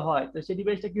প্রবাহিত হয় তো সেই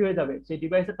ডিভাইসটা কি হয়ে যাবে? সেই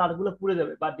ডিভাইসের তারগুলো পুড়ে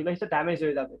যাবে বা ডিভাইসটা ড্যামেজ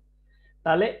হয়ে যাবে।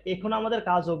 তাহলে এখন আমাদের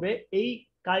কাজ হবে এই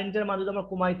কারেন্টের মান যদি আমরা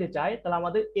কমাইতে চাই তাহলে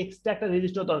আমাদের এক্সট্রা একটা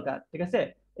রেজিস্টার দরকার, ঠিক আছে?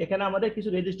 এখানে আমাদের কিছু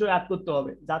রেজিস্টার অ্যাড করতে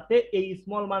হবে যাতে এই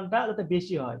স্মল মানটা যাতে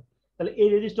বেশি হয়। তাহলে এই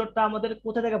রেজিস্টারটা আমাদের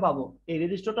কোথা থেকে পাবো? এই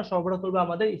রেজিস্টারটা সরবরাহ করবে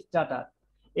আমাদের স্টার্টার।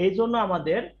 এই জন্য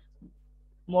আমাদের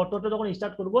মোটরটা যখন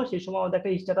স্টার্ট করব সেই সময় আমাদের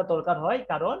একটা স্টার্টার দরকার হয়,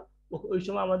 কারণ ওই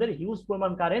সময় আমাদের হিউজ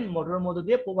পরিমাণ কারেন্ট মোটরের মধ্যে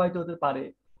দিয়ে প্রবাহিত হতে পারে।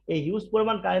 এই হিউজ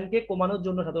পরিমাণ কারেন্টকে কমানোর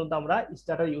জন্য সাধারণত আমরা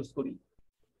স্টার্টার ইউজ করি।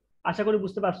 আশা করি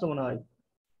বুঝতে পারছো মনে হয়।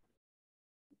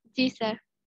 জি স্যার।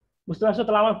 বুঝতে পারছো?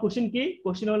 তাহলে আমার কোশ্চেন কি?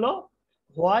 কোশ্চেন হলো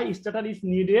why starter is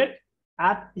needed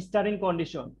at starting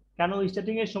condition. কেন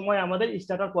স্টার্টিং এর সময় আমাদের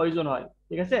স্টার্টার প্রয়োজন হয়?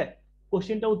 ঠিক আছে,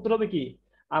 কোশ্চেনটা উত্তর হবে কি?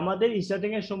 আমাদের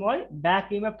স্টার্টিং এর সময় ব্যাক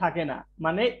ইএমএফ থাকে না,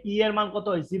 মানে ই এর মান কত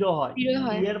হয়? 0 হয়। জিরো ই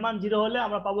হয়। এর মান 0 হলে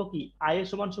আমরা পাবো কি? আই এর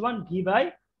সমান সমান ভি বাই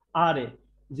আর এ।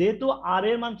 যেহেতু আর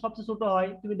এর মান সবচেয়ে ছোট হয়,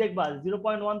 তুমি দেখবা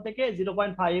 0.1 থেকে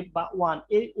 0.5 বা 1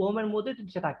 এই ওহমের মধ্যে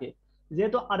সে থাকে।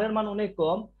 যেহেতু আর এর মান অনেক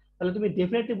কম তাহলে তুমি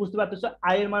ডেফিনেটলি বুঝতে পারতেছো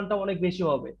আই এর মানটা অনেক বেশি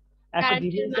হবে। একটা কারেন্টের মান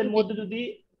ডিভাইসের মধ্যে বেশি। যদি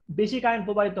বেশি কারেন্ট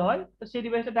প্রবাহিত হয় তো সেই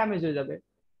ডিভাইসটা ড্যামেজ হয়ে যাবে,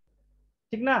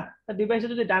 ঠিক না? তার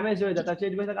ডিভাইসটা যদি ড্যামেজ হয়ে যায় তাহলে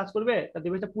সেই ডিভাইসটা কাজ করবে? তার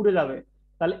ডিভাইসটা পুড়ে যাবে।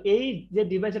 তাহলে এই যে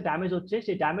ডিভাইসের ড্যামেজ হচ্ছে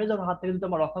সেই ড্যামেজ হওয়ার হাত থেকে যদি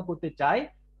আমরা রক্ষা করতে চাই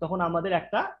তখন আমাদের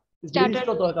একটা স্টার্টার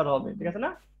রেজিস্টার ইউজ। দরকার হবে, ঠিক আছে না?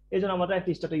 এই জন্য আমরা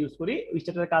একটা স্টার্টার ইউজ করি।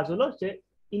 স্টার্টারের কাজ হলো সে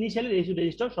ইনিশিয়ালি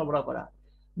রেজিস্টার সরবরাহ করা।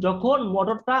 যখন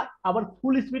মোটরটা আবার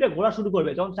ফুল স্পিডে ঘোরা শুরু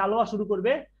করবে, যখন চালু হওয়া শুরু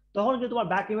করবে তখন কিন্তু তোমার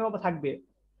ব্যাক ইএমএফ থাকবে,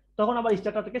 তখন আবার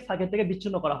স্টার্টারটাকে সার্কিট থেকে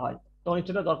বিচ্ছিন্ন করা হয়, তখন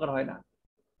স্টার্টার দরকার হয় না।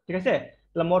 ঠিক আছে?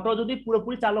 তাহলে মোটর যদি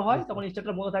পুরোপুরি চালু জি হয় স্যার। তখন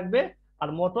স্টার্টার বন্ধ থাকবে। আর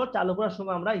মোটর চালু করার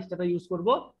সময় আমরা স্টার্টার ইউজ করব।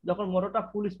 যখন মোটরটা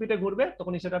ফুল স্পিডে ঘুরবে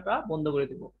তখন স্টার্টারটা বন্ধ করে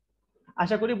দিব।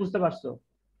 আশা করি বুঝতে পারছো।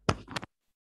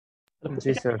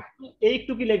 জি স্যার।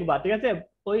 এইটুকু কি লিখবা, ঠিক আছে?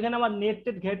 ওইখানে আমার নেট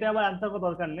টেট ঘেটে আবার আনসার করার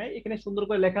দরকার নেই, এখানে সুন্দর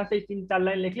করে লেখা আছে, 3-4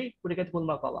 লাইন লিখলেই পরীক্ষাতে ফুল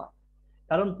মার্ক পাবা।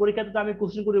 কারণ পরীক্ষাতে তো আমি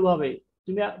কোশ্চেন করি ভাবে,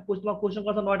 তুমি তোমার কোশ্চেন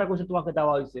কথা 9টা কোশ্চেন তোমাকে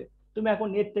দেওয়া হয়েছে, তুমি এখন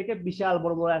নেট থেকে বিশাল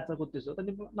বড় বড় অ্যান্সার করতেছো,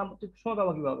 তাহলে তুমি সময়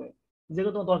পাবা কিভাবে?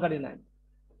 যেগুলো তোমার দরকারই নাই।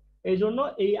 এই জন্য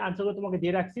এই আনসারগুলো তোমাকে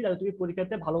দিয়ে রাখছি যাতে তুমি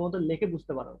পরীক্ষাতে ভালো মতো লিখে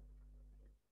বুঝতে পারো।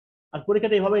 আর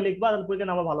পরীক্ষাতে এইভাবে লিখবা তাহলে পরীক্ষা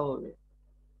নামা ভালো হবে।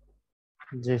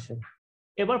 জি স্যার।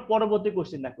 এবার পরবর্তী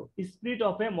কোশ্চেন দেখো, স্পিড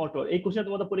অফ এ মোটর। এই কোশ্চেন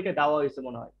তোমাদের পরীক্ষায় দেওয়া হয়েছে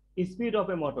মনে হয়। স্পিড অফ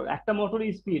এ মোটর, একটা মোটর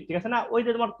স্পিড, ঠিক আছে না? ওই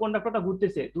যে তোমার কন্ডাক্টরটা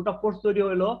ঘুরতেছে, দুটো ফোর্স তৈরি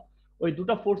হলো, ওই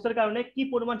দুটো ফোর্সের কারণে কি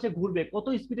পরিমাণ সে ঘুরবে, কত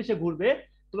স্পিডে সে ঘুরবে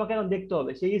তোমাকে এখন দেখতে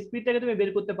হবে। সেই স্পিডটাকে তুমি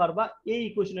বের করতে পারবা এই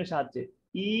ইকুয়েশনের সাহায্যে।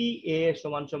 ই এ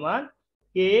সমান সমান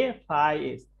কে ফাই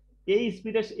এস। এই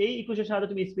স্পিডের এই ইকুয়েশনের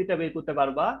সাহায্যে তুমি স্পিডটা বের করতে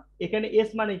পারবা। এখানে এস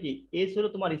মানে কি? এস হলো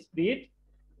তোমার স্পিড।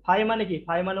 ফাই মানে কি?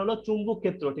 ফাই মানে হলো চুম্বক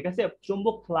ক্ষেত্র, ঠিক আছে,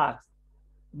 চুম্বক ফ্লাক্স,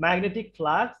 ম্যাগনেটিক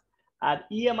ফ্লাক্স। আর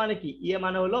ইএ মানে কি? ইএ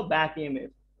মানে হলো ব্যাক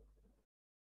ইএমএফ।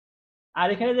 আর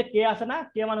এখানে যে কে আছে না,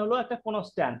 কে মানে হলো একটা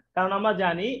কনস্ট্যান্ট, কারণ আমরা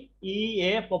জানি ই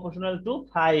এ প্রপোর্শনাল টু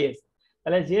ফাই এস।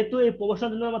 তাহলে যেহেতু এই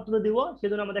প্রপোর্শনাল জন্য আমরা তুলে দিব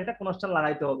সেজন্য আমাদের একটা কনস্ট্যান্ট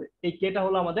লাগাইতে হবে, এই কেটা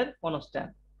হলো আমাদের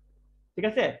কনস্ট্যান্ট, ঠিক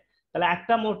আছে? তাহলে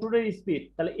একটা মোটরের স্পিড,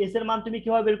 তাহলে এস এর মান তুমি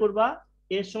কিভাবে বের করবা?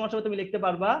 এস সমান সমান তুমি লিখতে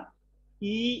পারবা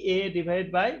ই এ ডিভাইড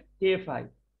বাই কে ফাই,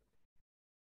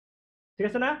 ঠিক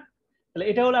আছে না? তাহলে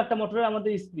এটা হলো একটা মোটরের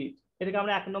আমাদের স্পিড, এটাকে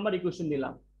আমরা 1 নম্বর ইকুয়েশন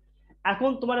দিলাম। এখন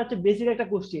তোমার হচ্ছে বেসিক একটা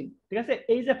কোশ্চিন, ঠিক আছে?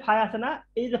 এই যে ফাই আছে না,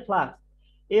 এই যে ফ্লাক্স,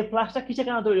 এই ফ্লাক্সটা কিসের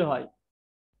কারণে তৈরি হয়?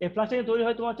 এই ফ্লাক্সটা তৈরি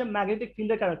হয় তোমার হচ্ছে ম্যাগনেটিক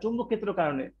ফিল্ডের কারণে, চুম্বক ক্ষেত্রের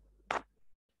কারণে।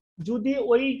 যদি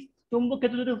ওই চুম্বক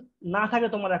ক্ষেত্র যদি না থাকে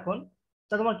তোমার এখন,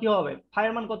 তা তোমার কি হবে?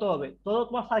 ফাইয়ের মান কত হবে? ধরো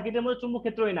তোমার সার্কিটের মধ্যে চুম্বক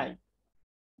ক্ষেত্রই নাই,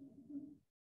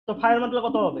 তো ফাইয়ের মান তাহলে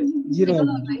কত হবে? জিরো জিরো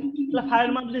হবে। হবে। তাহলে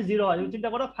ফাইয়ের মান যদি 0 হয়, তুমি চিন্তা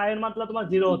করো ফাইয়ের মান তাহলে তোমার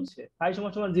 0 হচ্ছে, ফাই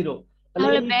সমান সমান 0, তাহলে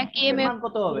তাহলে এই ব্যাক স্পিডের ইএমএফ মান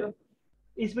কত হবে?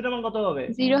 স্পিডের মান কত হবে?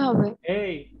 জিরো হবে।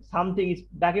 এই সামথিং,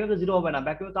 ব্যাক তো 0 হবে না,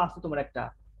 ব্যাক তো আসছে তোমার একটা।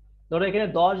 ধরো এখানে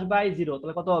 10/0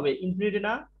 তাহলে কত হবে? ইনফিনিটি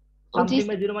না? ও জি সামথিং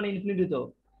বাই স্যার। 0 মানে ইনফিনিটি তো।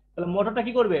 তাহলে মোটরটা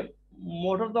কি করবে?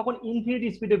 মোটর তখন ইনফিনিটি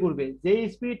স্পিডে ঘুরবে, যে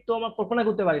স্পিড তো আমরা কল্পনা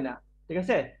করতে পারি না, ঠিক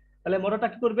আছে? তাহলে মোটরটা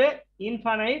কি করবে?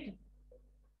 ইনফাইনাইট,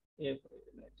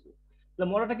 তাহলে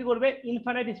মোটরটা কি করবে?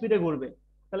 ইনফাইনাইট স্পিডে ঘুরবে।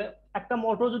 তাহলে একটা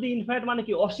মোটর যদি ইনফাইনাইট মানে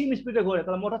কি অসীম স্পিডে ঘোরে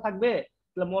তাহলে মোটর থাকবে?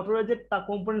 তাহলে মোটরের যে তার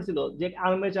কম্পোনেন্ট ছিল, যে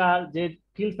আর্মেচার, যে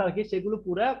ফিল্ড সার্কিট, সেগুলো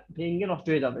পুরো ভেঙে নষ্ট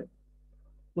হয়ে যাবে।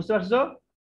 বুঝতে পারছো?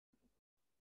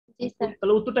 জি স্যার।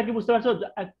 তাহলে উত্তরটা কি বুঝতে পারছো?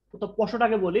 তো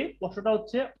প্রশ্নটাকে বলি, প্রশ্নটা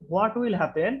হচ্ছে হোয়াট উইল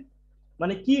হ্যাপেন,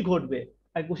 মানে কি ঘটবে।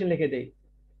 এক কোশ্চেন লিখে দেই,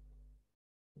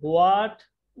 what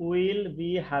will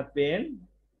be happen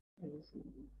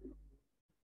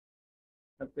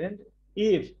happen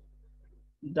if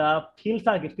the field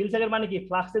circuit মানে কি,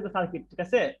 ফ্লাক্স এর সার্কিট, ঠিক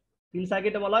আছে? ফিল্ড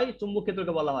সার্কিটে বলা হয়, চুম্বক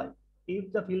ক্ষেত্রকে বলা হয়। If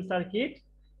the field circuit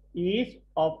is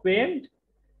opened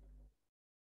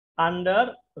under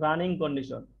running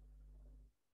condition,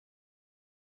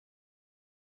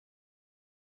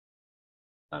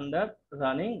 under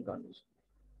running condition.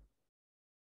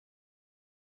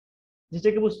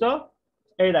 জিনিসটা কি বুঝছো?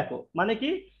 এই দেখো, মানে কি,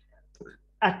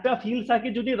 একটা ফিল্ড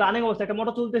সার্কিট যদি রানিং অবস্থা, একটা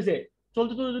মোটর চলতেছে,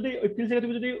 চলতে চলতে যদি ওই ফিল্ড সার্কিট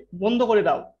তুমি যদি বন্ধ করে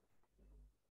দাও,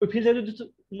 ওই ফিল্ড সার্কিট যদি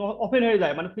ওপেন হয়ে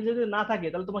যায়, মানে ফিল্ড সার্কিট যদি না থাকে,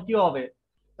 তাহলে তোমার কি হবে?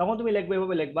 তখন তুমি লিখবে,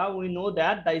 এভাবে লিখবা, we know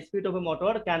that the speed of A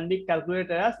motor can be calculated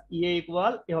as EA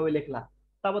equal, এভাবে লিখলা।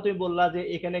 তারপর তুমি বললা যে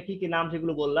এখানে কি কি নাম,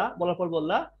 সেগুলো বললা, বলার পর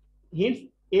বললা hinge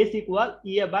S equal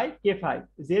EA by K phi.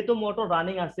 যেহেতু মোটর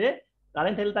রানিং আছে,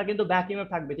 রানিং থাকলে তার কিন্তু ব্যাক ইএমএফ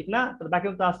থাকবে, ঠিক না? তার ব্যাক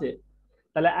ইএমএফ তো আছে।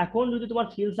 তাহলে এখন যদি তোমার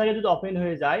ফিল্ড সার্কিট যদি ওপেন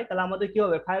হয়ে যায়, তাহলে আমাদের কি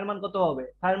হবে? ফায়ার মান কত হবে?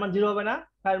 ফায়ার মান 0 হবে না?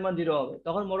 ফায়ার মান 0 হবে।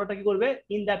 তখন মোটরটা কি করবে?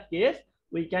 In that case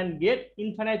we can get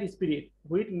infinite speed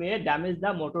which may damage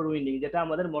the motor winding, যেটা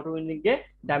আমাদের মোটর উইন্ডিং কে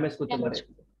ড্যামেজ করতে পারে।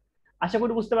 আশা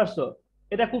করি বুঝতে পারছো।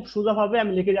 এটা খুব সোজাভাবে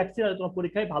আমি লিখে রাখছি, আর তোমার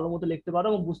পরীক্ষায় ভালো মতো লিখতে পারো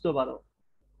এবং বুঝতে পারো,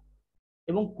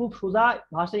 এবং খুব সোজা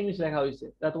ভাষা ইংলিশ লেখা হয়েছে,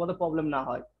 যাতে তোমাদের প্রবলেম না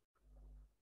হয়।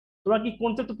 তোমরা কি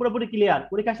কনসেপ্ট পুরোপুরি ক্লিয়ার?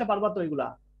 পরীক্ষা আসলে পারবা তো এগুলা?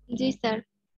 জি স্যার।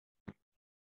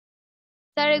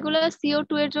 স্যার এগুলো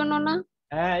CO2 এর জন্য না?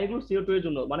 হ্যাঁ, এগুলো CO2 এর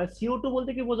জন্য। মানে CO2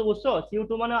 বলতে কি বোঝো, বুঝছো?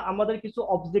 CO2 মানে আমাদের কিছু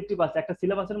অবজেক্টিভ আছে, একটা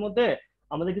সিলেবাসের মধ্যে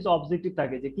আমাদের কিছু অবজেক্টিভ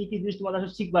থাকে, যে কি কি জিনিস তোমাদের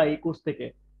আসলে শিখবা এই কোর্স থেকে।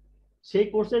 সেই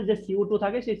কোর্সের যে CO2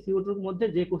 থাকে, সেই CO2 এর মধ্যে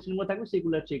যে কোশ্চেন গুলো থাকবে,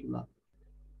 সেগুলো হচ্ছে এগুলো।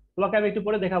 তোমাকে আমি একটু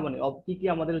পরে দেখাবো না কি কি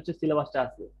আমাদের হচ্ছে সিলেবাসটা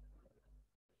আছে।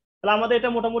 তাহলে আমাদের এটা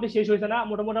মোটামুটি শেষ হয়েছে না?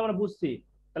 মোটামুটি আমরা বুঝছি।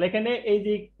 তাহলে এখানে এই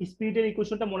যে স্পিরিটের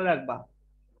ইকুয়েশনটা মনে রাখবা।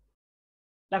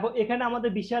 দেখো, এখানে আমাদের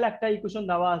বিশাল একটা ইকুয়েশন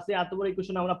দেওয়া আছে, এত বড়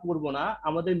ইকুয়েশন আমরা পড়বো না।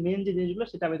 আমাদের মেন যে জিনিসগুলো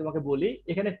সেটা আমি তোমাকে বলি।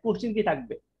 এখানে কোশ্চেন কি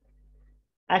থাকবে,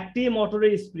 একটি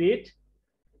মোটরের স্পিড,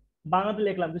 বাংলাতে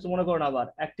লিখলাম, কিছু মনে করো না আবার।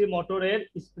 একটি মোটরের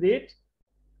স্পিড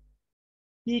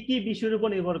কি কি বিষয়ের উপর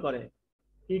নির্ভর করে,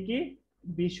 কি কি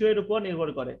বিষয়ের উপর নির্ভর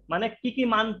করে, মানে কি কি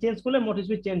মান চেঞ্জ করলে মোটর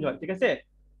স্পিড চেঞ্জ হয়, ঠিক আছে?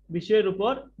 বিষয়ের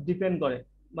উপর ডিপেন্ড করে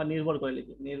বা নির্ভর করে,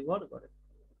 লিখি নির্ভর করে।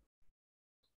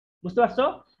 বুঝতে পারছো?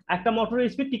 একটা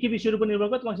মোটরের স্পিড কি কি বিষয়ের উপর নির্ভর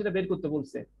করে, তোমাকে সেটা বের করতে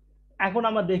বলছে। এখন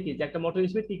আমরা দেখি যে একটা মোটর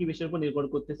স্পিড কি কি বিষয়ের উপর নির্ভর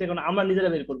করতেছে, এখন আমরা নিজেরা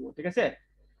বের করবো, ঠিক আছে?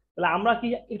 তাহলে আমরা কি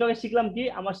একটু আগে শিখলাম, কি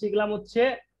আমরা শিখলাম হচ্ছে,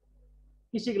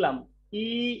 কি শিখলাম? ই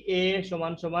এ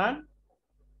সমান সমান,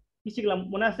 কি শিখলাম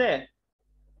মনে আছে?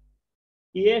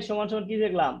 ই এ সমান সমান কি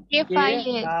শিখলাম? কে কে ফাই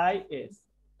এস। Phi S.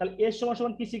 তাহলে এস সমান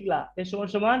সমান কি শিখলা? এস সমান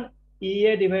সমান ই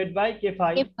এ divide by K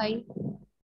phi, K phi.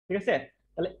 ঠিক আছে?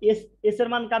 তাহলে এস, এস এর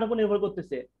মান কার উপর নির্ভর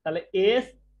করতেছে? তাহলে এস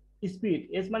স্পিড,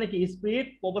 এস মানে কি, স্পিড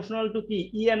প্রপোর্শনাল টু কি,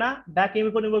 ই এ না, ব্যাক এম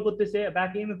উপর নির্ভর করতেছে,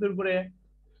 ব্যাক এম এর উপরে।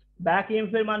 ব্যাক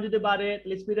ইএমএফ এর মান যদি বাড়ে,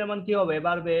 তাহলে স্পিডের মান কি হবে?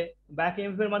 বাড়বে। ব্যাক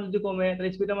ইএমএফ এর মান যদি কমে,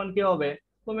 তাহলে স্পিডের মান কি হবে?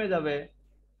 কমে যাবে।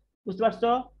 বুঝতে পারছো?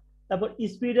 তারপর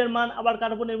স্পিডের মান আবার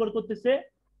কার উপর নির্ভর করতেছে?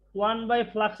 1/ফ্লাক্স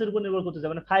ফ্লাক্সের উপর নির্ভর করতেছে,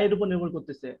 মানে ফাইয়ের উপর নির্ভর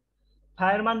করতেছে।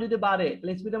 ফাইয়ের মান যদি বাড়ে,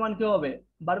 তাহলে স্পিডের মান কি হবে?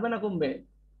 বাড়বে না কমবে?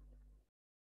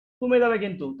 কমে যাবে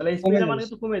কিন্তু। তাহলে কমে স্পিডের মান যাবে।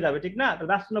 কিন্তু কমে যাবে, ঠিক না?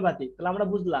 তাহলে রাষ্ট্রবাদী, তাহলে আমরা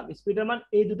বুঝলাম স্পিডের মান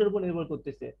এই দুটোর উপর নির্ভর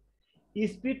করতেছে।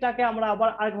 স্পিডটাকে আমরা আবার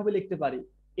আরেকভাবে লিখতে পারি,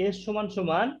 এস সমান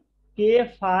সমান কে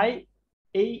ফাই,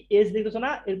 এই এস দেখতেছো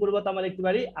না, এর পরিবর্তে আমরা লিখতে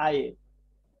পারি আই এ,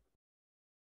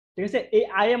 ঠিক আছে? এই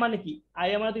আই এ মানে কি? আই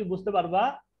এ মানে তুমি বুঝতে পারবা,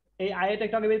 এই আই এটা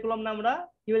একটু আগে বের করলাম না আমরা,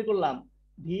 কি বের করলাম?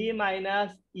 V minus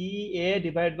E A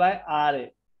divide by আর এ,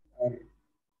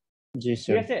 জি ঠিক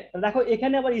স্যার। আছে? তাহলে দেখো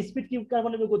এখানে আবার স্পিড কি কার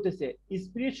উপর নির্ভর করতেছে?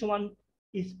 স্পিড সমান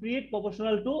স্পিড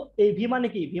প্রপোর্শনাল টু, এই ভি মানে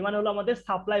কি? ভি মানে হলো আমাদের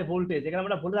সাপ্লাই ভোল্টেজ, এখানে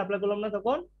আমরা ভোল্টেজ অ্যাপ্লাই করলাম না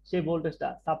তখন, সেই ভোল্টেজটা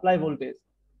সাপ্লাই ভোল্টেজ।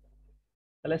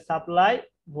 তাহলে সাপ্লাই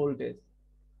ভোল্টেজ।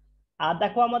 আর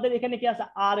দেখো আমাদের এখানে কি আছে?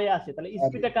 আর এ আছে। তাহলে আর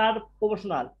স্পিডটা কার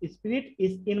proportional? Speed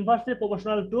is inversely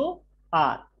proportional to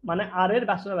আর, মানে আর এর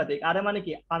ব্যস্তানুপাতিক। আর এ মানে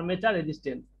কি? Armature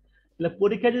resistance. তাহলে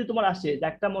পরীক্ষায় যদি তোমার আসে যে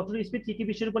একটা মোটরের স্পিড কি কি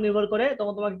বিষয়ের উপর নির্ভর করে,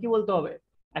 তখন তোমাকে কি বলতে হবে?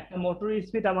 একটা মোটরের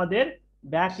স্পিড আমাদের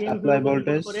ব্যাক ইএমএফ এর সাপ্লাই উপর নির্ভর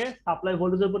ভোল্টেজ। করে, সাপ্লাই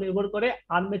ভোল্টেজের উপর নির্ভর করে,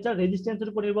 আর্মেচার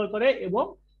রেজিস্ট্যান্সের উপর নির্ভর করে, এবং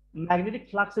ম্যাগনেটিক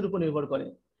ফ্লাক্সের উপর নির্ভর করে।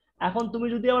 এখন তুমি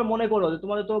যদি আবার মনে করো যে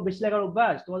তোমাদের তো বেশি লেখার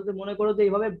অভ্যাস, তোমার যদি মনে করো যে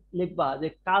এইভাবে লিখবা যে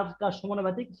কার কার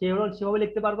সমানুপাতিক, সেভাবে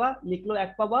লিখতে পারবা, লিখলেও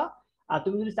 1 পাবা। আর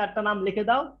তুমি যদি 4টা নাম লিখে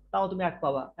দাও, তাও তুমি 1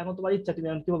 পাবা। এখন তোমার ইচ্ছা, তুমি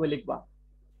এখন কিভাবে লিখবা।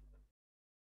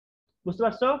 বুঝতে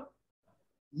পারছো?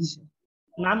 জি স্যার।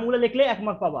 নামগুলো লিখলে 1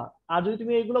 মার্ক পাবা। আর যদি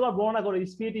তুমি এগুলো আবার বর্ণনা করো,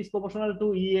 speed is proportional to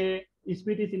EA,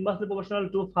 speed is inversely proportional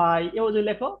to phi, এও যদি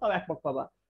লেখো তাও 1 মার্ক পাবা।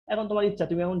 এখন তোমার ইচ্ছা,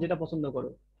 তুমি এখন যেটা পছন্দ করো।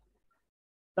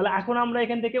 তাহলে এখন আমরা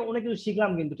এখান থেকে অনেক কিছু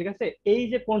শিখলাম কিন্তু, ঠিক আছে? এই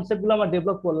যে কনসেপ্ট গুলো আমরা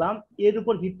ডেভেলপ করলাম, এর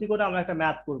উপর ভিত্তি করে আমরা একটা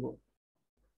ম্যাথ করব।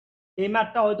 এই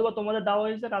ম্যাথটা হয়তো বা তোমাদের দেওয়া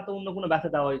হয়েছে, না তো অন্য কোনো ব্যাচে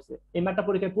দেওয়া হয়েছে। এই ম্যাথটা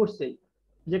পরীক্ষায় পড়ছেই,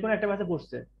 যে কোনো একটা ব্যাচে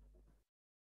পড়ছে।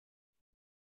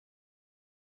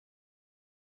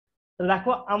 তো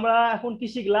দেখো আমরা এখন কি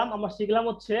শিখলাম, আমরা শিখলাম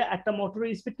হচ্ছে একটা মোটরের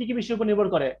স্পিড কি কি বিষয়ের উপর নির্ভর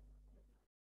করে।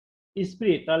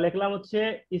 স্পিড, তাহলে লিখলাম হচ্ছে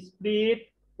স্পিড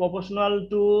প্রপোর্শনাল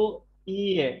টু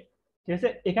ইএ, ঠিক আছে?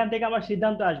 এখান থেকে আমার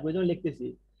সিদ্ধান্ত আসবে, এই জন্য লিখতেছি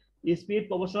speed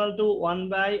proportional to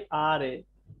 1/RA,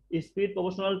 speed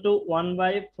proportional to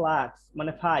 1/ফ্লাক্স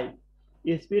মানে ফাই,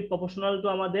 স্পিড প্রপোর্শনাল টু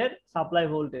আমাদের সাপ্লাই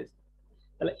ভোল্টেজ।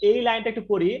 তাহলে এই লাইনটা একটু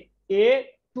পড়ি। এ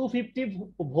 250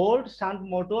 volt shunt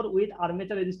motor with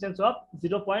armature resistance of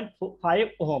 0.5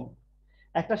 ohm.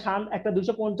 একটা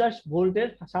 250 ভোল্টের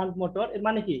শান্ট মোটর, এর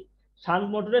মানে কি, শান্ট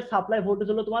মোটরের সাপ্লাই ভোল্টেজ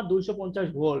হলো তোমার 250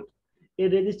 ভোল্ট। এর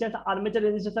রেজিস্ট্যান্স, আর্মেচার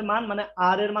রেজিস্ট্যান্সের মান মানে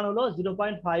আর এর মান হলো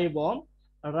 0.5 ohm.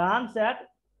 Runs at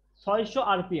 600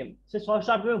 RPM, say 600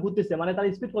 RPM ঘুরতেছে, মানে তার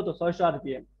স্পিড কত, 600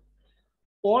 RPM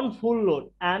on full load.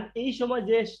 And এই সময়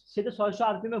যে সে 600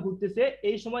 আরপিএম এ ঘুরতেছে,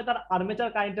 এই সময় তার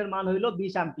আর্মেচার কারেন্টের মান হইলো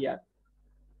 20 অ্যাম্পিয়ার।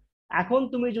 এখন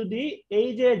তুমি যদি এই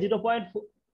যে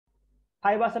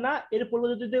 0.5 আছে না, এর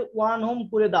পরিবর্তে যদি 1 ওহম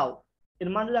করে দাও, এর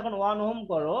মান যদি এখন 1 ওহম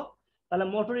করো, তাহলে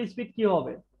মোটরের স্পিড কি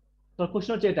হবে? তো প্রশ্ন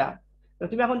হচ্ছে এটা। তো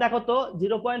তুমি এখন দেখো তো,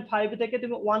 0.5 থেকে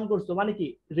তুমি 1 করছো, মানে কি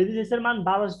রেজিস্ট্যান্সের মান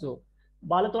বাড়াচ্ছো,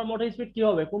 বাড়লে তোমার মোটর স্পিড কি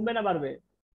হবে, কমবে না বাড়বে?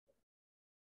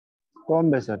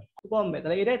 কমবে স্যার। কমবে।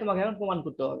 তাহলে এটাই তোমাকে এখন প্রমাণ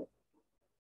করতে হবে।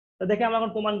 তো দেখে আমরা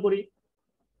এখন প্রমাণ করি।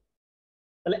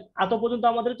 তাহলে এত পর্যন্ত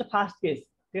আমাদের হচ্ছে ফার্স্ট কেস,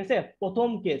 ঠিক আছে? প্রথম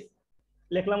কেস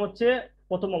লিখলাম হচ্ছে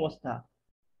প্রথম অবস্থা,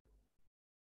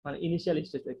 মানে ইনিশিয়াল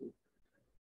স্টেজ কি,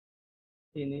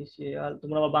 ইনিশিয়াল,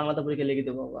 তোমরা আবার বাংলাতে পরীক্ষা লিখে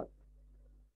দেবো আবার।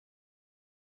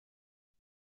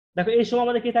 দেখো এই সময়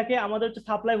আমাদের কি থাকে, আমাদের হচ্ছে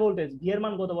সাপ্লাই ভোল্টেজ ভি এর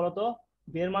মান কত বলতো?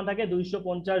 ভি এর মান থাকে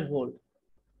 250 ভোল্ট।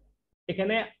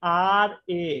 এখানে আর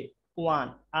এ ওয়ান,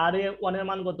 আর এ ওয়ান এর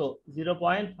মান কত,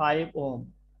 0.5 ওহম।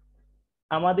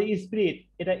 আমাদের স্পিড,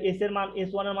 এটা এস এর মান, এস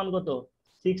ওয়ান এর মান কত,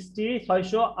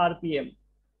 600 আরপিএম।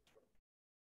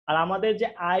 আর আমাদের যে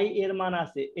আই এর মান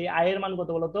আছে, এই আই এর মান কত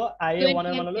বলতো? আই এ ওয়ান 20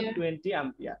 এর মান হলো অ্যাম্পিয়ার। 20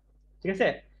 অ্যাম্পিয়ার, ঠিক আছে?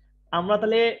 আমরা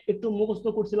তাহলে একটু মুখস্থ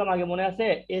করছিলাম আগে, মনে আছে?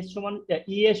 এস সমান,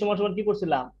 ই এ সমান সমান কি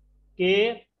করছিলাম, কে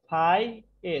ফাই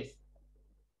এস,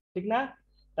 ঠিক না?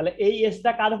 তাহলে এই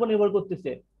এসটা কার উপর নির্ভর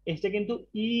করতেছে? এসটা কিন্তু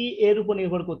ই এর উপর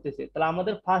নির্ভর করতেছে। তাহলে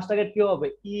আমাদের ফার্স্ট টার্গেট কি হবে,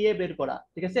 ই এ বের করা,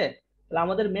 ঠিক আছে? তাহলে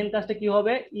আমাদের মেন কাজটা কি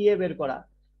হবে, ই এ বের করা।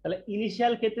 তাহলে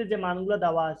ইনিশিয়াল ক্ষেত্রে যে মানগুলো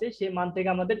দেওয়া আছে, সেই মান থেকে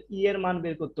আমাদের ই এর মান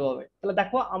বের করতে হবে। তাহলে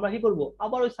দেখো আমরা কি করব,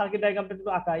 আবার ওই সার্কিট ডায়াগ্রামটা একটু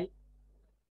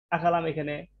আঁকালাম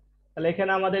এখানে। তাহলে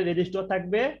এখানে আমাদের রেজিস্টর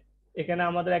থাকবে, এখানে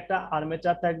আমাদের একটা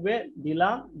আর্মেচার থাকবে,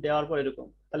 দিলাম, দেওয়ার পর এরকম।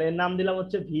 তাহলে এর নাম দিলাম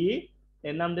হচ্ছে ভি,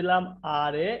 এর নাম দিলাম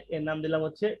আর এ, এর নাম দিলাম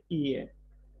হচ্ছে ই এ,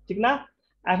 ঠিক না?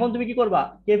 এখন তুমি কি করবা,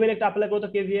 কেভিএল একটা অ্যাপ্লাই করো তো,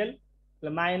 কেভিএল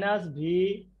মাইনাস ভি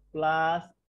প্লাস,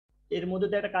 এর মধ্যে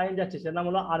দিয়ে একটা কারেন্ট যাচ্ছে, সেটার নাম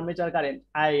হলো আর্মেচার কারেন্ট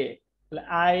আই এ। তাহলে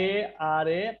I A R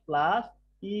A plus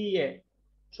E এ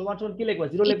সমান সমান কি লিখবা,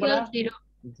 জিরো লিখবা না? ইকুয়াল 0।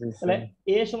 জি তাহলে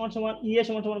স্যার। এ সমান সমান, ই এ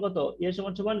সমান সমান কত, এ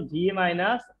সমান সমান ভি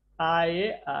মাইনাস আই এ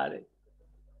আর এ।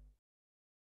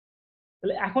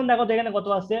 তাহলে এখন দেখো তো এখানে কত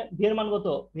আছে, ভি এর মান কত,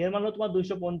 ভি এর মান হলো তোমার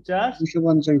 250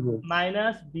 250 ভোল্ট।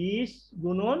 মাইনাস 20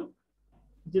 গুণন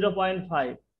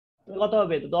 0.5, কত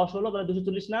হবে, তো 10 হলো, তাহলে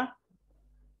 240 না,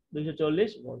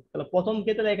 240 ভোল্ট। তাহলে প্রথম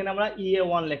ক্ষেত্রে এখানে আমরা ই এ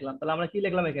ওয়ান লিখলাম, তাহলে আমরা কি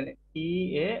লিখলাম এখানে, ই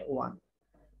এ ওয়ান।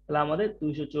 তাহলে আমাদের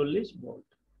 240 ভোল্ট,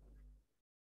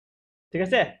 ঠিক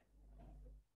আছে?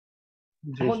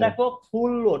 জি এখন স্যার। দেখো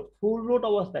ফুল লোড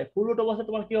অবস্থায়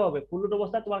তোমার কি হবে, ফুল লোড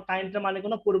অবস্থায় তোমার কারেন্টের মানে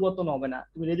কোনো পরিবর্তন হবে না।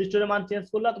 তুমি রেজিস্টরের মান চেঞ্জ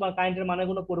করলে তোমার কারেন্টের মানে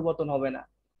কোনো পরিবর্তন হবে না।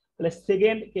 তাহলে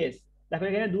সেকেন্ড কেস, দেখো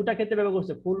এখানে দুটা ক্ষেত্রে ব্যবহার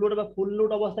করছে, ফুল লোড বা ফুল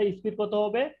লোড অবস্থায় স্পিড কত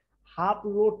হবে, হাফ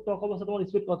লোড টর্ক অবস্থায় তোমার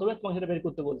স্পিড কত হবে, তোমাকে সেটা বের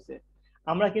করতে বলছে।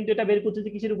 আমরা কিন্তু এটা বের করতেছি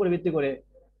কিসের উপরে ভিত্তি করে,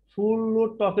 ফুল লোড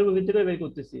টর্কের উপর ভিত্তি করে বের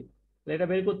করতেছি। তাহলে এটা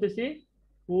বের করতেছি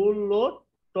ফুল লোড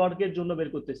টর্কের জন্য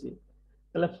বের করতেছি।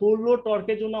 তাহলে ফুল লোড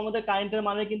টর্কের জন্য আমাদের কারেন্টের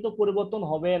মানে কিন্তু পরিবর্তন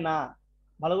হবে না,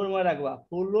 ভালো করে মনে রাখবা,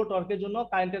 ফুল লোড টর্কের জন্য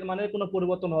কারেন্টের মানের কোনো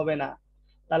পরিবর্তন হবে না।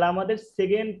 তাহলে আমাদের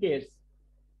সেকেন্ড কেস,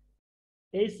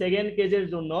 এই সেকেন্ড কেসের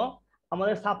জন্য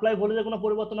আমাদের সাপ্লাই ভোল্টেজের কোনো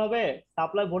পরিবর্তন হবে,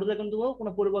 সাপ্লাই ভোল্টেজের কিন্তু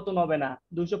কোনো পরিবর্তন হবে না,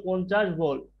 250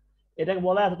 ভোল্ট। এটাকে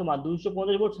বলা আছে তোমার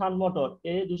 250 ভোল্ট শান্ট মোটর,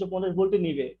 এই 250 ভোল্টই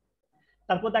নিবে।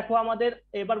 তারপর দেখো আমাদের,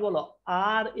 এবার বলো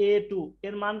আর এ টু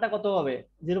এর মানটা কত হবে,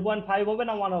 0.5 হবে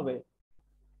না 1 হবে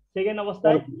সেকেন্ড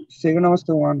অবস্থায়? সেকেন্ড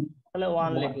অবস্থা 1। তাহলে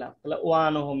 1 লিখলাম, তাহলে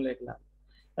 1 ওহম লিখলাম।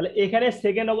 তাহলে এখানে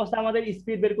সেকেন্ড অবস্থা আমাদের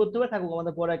স্পিড বের করতে হবে, থাকুক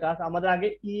আমাদের পরের কাজ, আমাদের আগে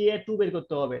EA2 বের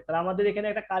করতে হবে। তাহলে আমাদের এখানে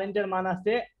একটা কারেন্টের মান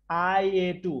আছে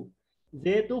IA2,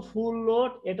 যেহেতু ফুল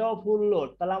লোড, এটাও ফুল লোড,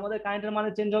 তাহলে আমাদের কারেন্টের মানে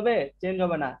চেঞ্জ হবে? চেঞ্জ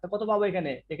হবে না। তো কত পাবো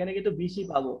এখানে? এখানে কিন্তু 20ই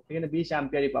পাবো, এখানে 20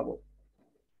 অ্যাম্পিয়ারই পাবো।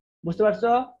 বুঝতে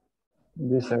পারছো?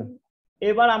 জি স্যার।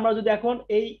 এবার আমরা যদি এখন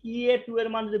এই EA2 এর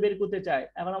মান যদি বের করতে চাই,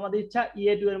 এখন আমাদের ইচ্ছা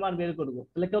EA2 এর মান বের করব,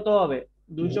 তাহলে কত হবে?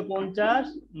 250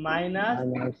 মাইনাস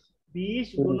মাইনাস 20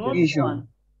 গুণন 20 1,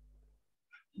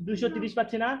 230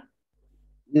 পাচ্ছি না?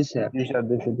 জি স্যার। জি স্যার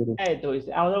 230। এই তো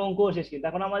হয়েছে, আমাদের অঙ্ক শেষ। কিন্তু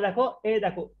এখন আমরা দেখো, এই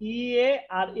দেখো EA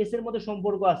আর S এর মধ্যে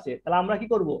সম্পর্ক আছে, তাহলে আমরা কি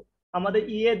করব? আমাদের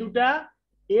EA দুটা,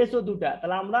 S ও দুটা,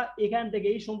 তাহলে আমরা এখান থেকে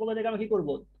এই সম্পর্ক থেকে আমরা কি করব?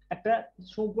 একটা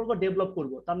সম্পর্ক ডেভেলপ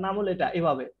করব, তার নাম হলো এটা,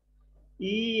 এভাবে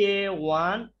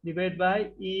EA1 ডিভাইড বাই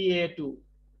EA2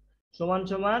 সমান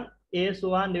সমান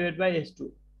S1 ডিভাইড বাই S2।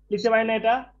 লিখতে পারি না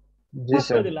এটা? জি সহজ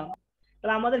স্যার। করে দিলাম।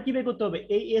 তাহলে আমাদের কি বের করতে হবে?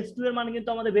 এই S2 এর মান কিন্তু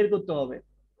আমাদের বের করতে হবে।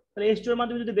 তাহলে S2 এর মান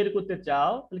তুমি যদি বের করতে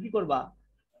চাও, তাহলে কি করবা?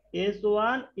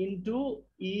 S1 into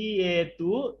EA2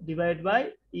 divide by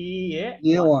EA1।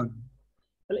 A1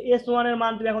 তাহলে S1 এর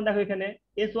মান তুমি এখন দেখো, এখানে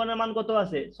S1 এর মান কত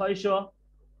আছে? 600।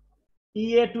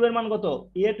 EA2 এর মান কত?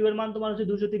 EA2 এর মান তোমার হচ্ছে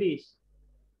 230।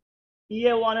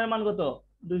 EA1 এর মান কত?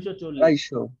 240।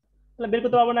 250। তাহলে বের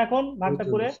করতে পারবো না এখন ভাগটা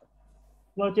করে? 240।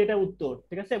 তোমার হচ্ছে এটা উত্তর,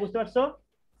 ঠিক আছে? বুঝতে পারছো?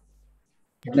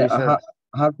 জি স্যার।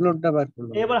 হাফ লোডটা বার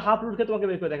করলাম। এবার হাফ রুট কে তোমাকে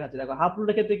বের করে দেখাচ্ছি। দেখো হাফ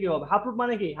রুটের ক্ষেত্রে কি হবে? হাফ রুট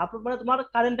মানে কি? হাফ রুট মানে তোমার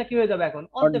কারেন্টটা কি হয়ে যাবে? এখন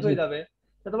অর্ধেক হয়ে অর্ধেক। যাবে।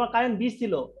 তো তোমার কারেন্ট 20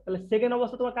 ছিল, তাহলে সেকেন্ড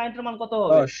অবস্থা তোমার কারেন্টের মান কত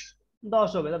হবে? 10। 10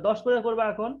 হবে। তা 10 করে করবে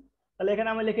এখন। তাহলে এখানে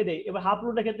আমি লিখে দেই, এবার হাফ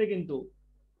রুটের ক্ষেত্রে কিন্তু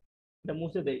এটা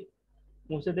মুছে দেই,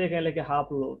 মুছে দিয়ে এখানে লিখে হাফ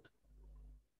রুট।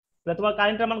 তাহলে তোমার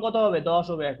কারেন্টের মান কত হবে? 10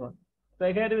 হবে এখন। তো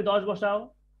এখানে তুমি 10 বসাও,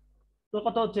 তো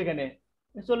কত হচ্ছে এখানে?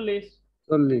 40।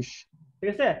 40।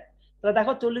 ঠিক আছে? তাহলে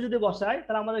দেখো 40 যদি বসাই,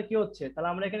 তাহলে আমাদের কি হচ্ছে? তাহলে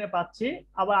আমরা এখানে পাচ্ছি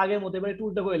আবার আগের মতো, এবার একটু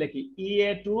উল্টো করে লিখি,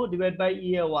 EA2 ডিভাইড বাই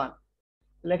EA1।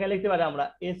 লেখা লিখতে পারি আমরা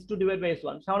S2 ডিভাইড বাই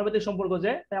S1, সমানুপাতিক সম্পর্ক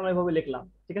যে, তাই আমরা এভাবে লিখলাম।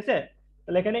 ঠিক আছে?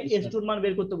 তাহলে এখানে জি স্যার। S2 এর মান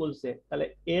বের করতে বলছে, তাহলে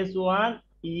S1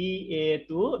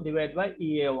 EA2 divide by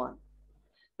EA1।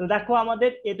 তাহলে দেখো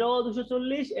আমাদের এটাও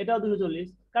 240, এটাও 240,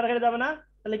 কাটাকাটি যাবে না?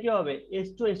 তাহলে কি হবে?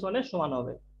 S2 S1 এর সমান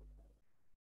হবে।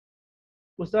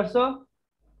 বুঝতে পারছো?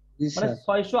 জি মানে স্যার।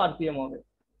 600 RPM হবে।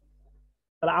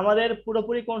 তাহলে আমাদের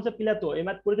পুরোপুরি কনসেপ্ট ক্লিয়ার তো? এই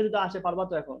ম্যাথ পরীক্ষা যদি আসে, পারবা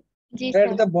তো এখন? জি এটা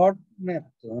স্যার। তো বড় ম্যাথ,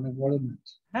 তো অনেক বড় ম্যাথ।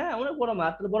 হ্যাঁ, অনেক বড়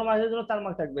ম্যাথ। বড় ম্যাথের জন্য 4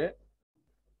 মার্ক থাকবে।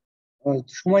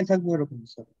 সময় থাকবে এরকম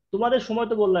স্যার? তোমাদের সময়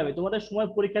তো বললামই, তোমাদের সময়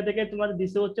পরীক্ষা থেকে তোমাদের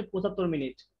দিতে হচ্ছে 75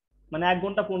 মিনিট, মানে 1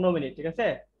 ঘন্টা 15 মিনিট। ঠিক আছে?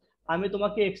 আমি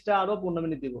তোমাকে এক্সট্রা আরো 15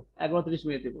 মিনিট দিব, 11:30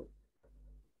 মিনিট দিব।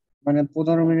 মানে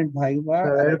 15 মিনিট ভাইবা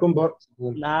স্যার আর এরকম বড়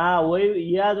না, ওই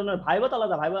ইয়ার জন্য ভাইবা তো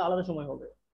আলাদা, ভাইবা আলাদা সময় হবে।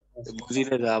 বুঝি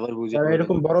না, আবার বুঝি স্যার বলেন।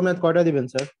 এরকম বড় ম্যাথ কয়টা দিবেন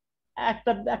স্যার?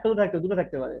 একটা একটা দুটো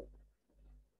থাকতে পারে।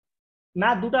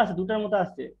 ম্যাথ দুটো আছে, দুটার মতো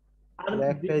আছে। আর তাহলে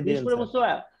একটাই বিশেষ দিবেন করে স্যার। বুঝছো,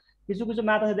 কিছু কিছু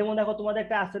ম্যাথ আছে, যেমন দেখো তোমাদের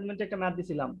একটা অ্যাসাইনমেন্টে একটা ম্যাথ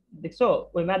দিছিলাম, দেখছো?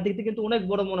 ওই ম্যাথ দেখতে কিন্তু অনেক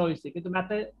বড় মনে হয়েছে, কিন্তু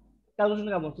ম্যাথে ক্যালকুলেশন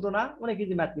কেমন ছোট না, অনেক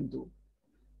ইজি ম্যাথ। কিন্তু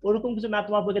ওরকম কিছু ম্যাথ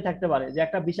তোমার পরীক্ষায় থাকতে পারে, যে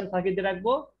একটা বিশাল সার্কিট দিয়ে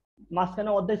রাখবো, মাঝখানে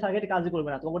অর্ধেক সার্কিট কাজই করবে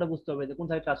না, তোমাকে ওটা বুঝতে হবে যে কোন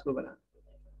সার্কিট কাজ করবে না।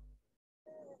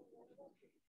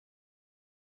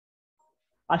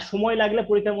 আর সময় লাগলে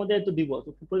পরীক্ষার মধ্যে একটু দিব, তো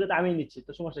পরীক্ষাতে আমি নিচ্ছি,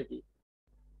 তো সমস্যা কি?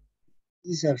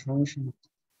 জি স্যার, সমস্যা নেই।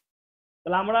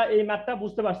 তাহলে আমরা এই ম্যাথটা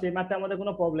বুঝতে পারছি, এই ম্যাথে আমাদের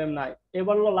কোনো প্রবলেম নাই।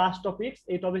 এবার হলো লাস্ট টপিক,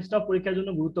 এই টপিকটা পরীক্ষার জন্য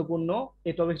গুরুত্বপূর্ণ।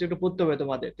 এই টপিকটা একটু পড়তে হবে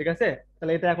তোমাদের, ঠিক আছে?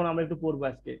 তাহলে এটা এখন আমরা একটু পড়বো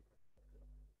আজকে।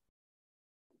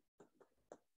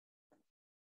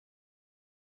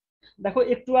 দেখো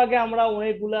একটু আগে আমরা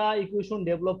অনেকগুলা ইকুয়েশন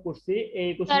ডেভেলপ করছি, এই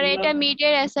স্যার ইকুয়েশনগুলো। এটা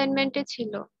মিডের অ্যাসাইনমেন্টে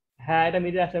ছিল। হ্যাঁ, এটা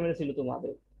মিডিয়া অ্যাসাইনমেন্ট ছিল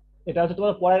তোমাদের। এটা হচ্ছে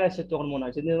তোমার পড়ায় আসছে তখন মনে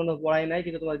হয়, সেদিন কোনো পড়াই নাই,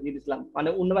 কিন্তু তোমাদের দিয়ে দিছিলাম, মানে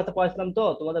অন্য ম্যাথে পড়াইছিলাম তো,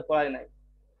 তোমাদের পড়াই নাই।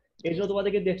 এই জন্য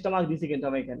তোমাদেরকে এক্সট্রা মার্ক দিছি কিন্তু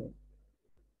আমি এখানে।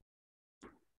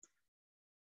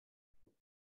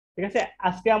 ঠিক আছে?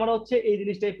 আজকে আমরা হচ্ছে এই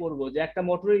জিনিসটাই পড়বো, যে একটা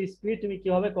মোটরের স্পিড তুমি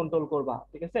কিভাবে কন্ট্রোল করবা।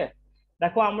 ঠিক আছে?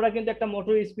 দেখো আমরা কিন্তু একটা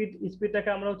মোটরের স্পিডটাকে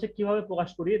আমরা হচ্ছে কিভাবে প্রকাশ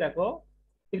করি, দেখো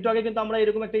একটু আগে কিন্তু আমরা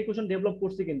এরকম একটা ইকুয়েশন ডেভেলপ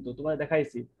করছি, কিন্তু তোমাদের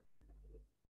দেখাইছি।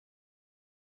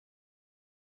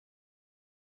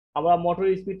 আমরা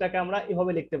মোটরের স্পিডটাকে আমরা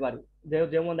এভাবে লিখতে পারি,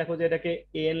 যেমন দেখো, যে এটাকে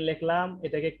এন লিখলাম,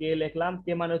 এটাকে কে লিখলাম।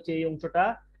 কে মানে হচ্ছে এই অংশটা,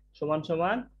 সমান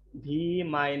সমান V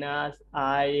minus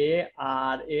I A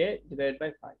R A divide by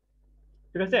 5।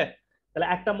 ঠিক আছে? তাহলে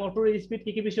একটা মোটরের স্পিড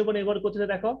কি কি বিষয়ের উপর নির্ভর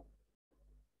করতেছে দেখো?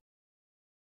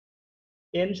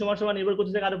 এন সমান সমান নির্ভর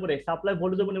করতেছে কার উপরে? সাপ্লাই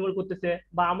ভোল্টেজের উপর নির্ভর করতেছে।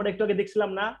 বা আমরা একটু আগে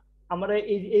দেখছিলাম না, আমরা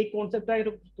এই এই কনসেপ্টটা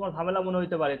একটু তোমার ঝামেলা মনে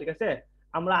হতে পারে। ঠিক আছে?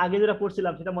 আমরা আগে যেটা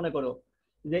পড়ছিলাম সেটা মনে করো,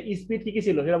 যে স্পিড কি কি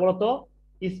ছিল সেটা বলো তো।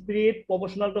 Speed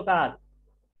proportional to car?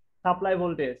 Supply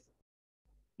voltage.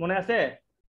 মনে আছে?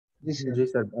 জি স্যার। জি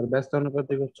স্যার, আর ব্যস্ত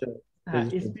অনুপাতিক হচ্ছে হ্যাঁ,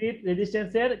 রেজিস্ট্যান্স। স্পিড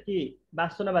রেজিস্ট্যান্সের কি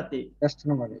ব্যস্তনাপাতিক। ব্যস্ত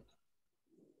নাম্বারে।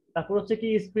 তারপর হচ্ছে কি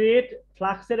স্পিড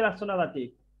ফ্লাক্সের ব্যস্তনাপাতিক।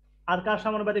 আর কার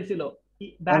সমানুপাতিক ছিল?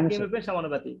 Back armature. ইএমএফ এর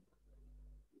সমানুপাতিক।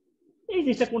 এই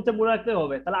জিনিসটা কনসেপ্ট মনে রাখতে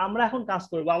হবে। তাহলে আমরা এখন কাজ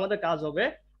করব, আমাদের কাজ হবে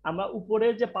আমরা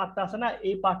উপরের যে পার্টটা আছে না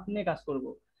এই পার্ট নিয়ে কাজ করব।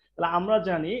 তাহলে আমরা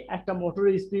জানি একটা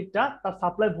মোটরের স্পিডটা তার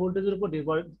সাপ্লাই ভোল্টেজের উপর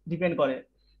ডিপেন্ড করে।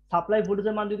 সাপ্লাই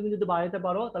ভোল্টেজের মান যদি তুমি যদি বাড়াইতে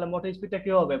পারো তাহলে মোটর স্পিডটা কি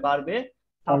হবে? বাড়বে।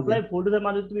 পারবে। সাপ্লাই ভোল্টেজের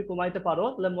মান যদি তুমি কমাইতে পারো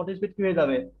তাহলে মোটর স্পিড কি হয়ে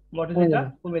যাবে? মোটর কমে স্পিডটা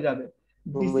যাবে। কমে যাবে।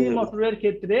 কমবে ডিসি যাবে। মোটরের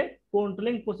ক্ষেত্রে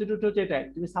কন্ট্রোলিং প্রসিডিউর হচ্ছে এটাই,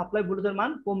 তুমি সাপ্লাই ভোল্টেজের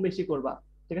মান কম বেশি করবা।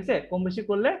 ঠিক আছে, কম বেশি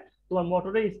করলে তোমার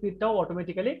মোটরের স্পিডটাও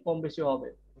অটোমেটিক্যালি কম বেশি হবে।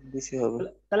 বেশি হবে।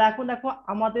 তাহলে এখন দেখো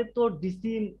আমাদের তো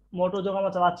ডিসি মোটর যখন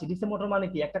আমরা চালাচ্ছি, ডিসি মোটর মানে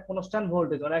কি একটা কনস্ট্যান্ট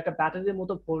ভোল্টেজ, মানে একটা ব্যাটারির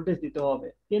মতো ভোল্টেজ দিতে হবে।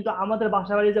 কিন্তু আমাদের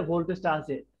বাসা বাড়ির যে ভোল্টেজটা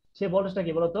আছে সেই ভোল্টেজটা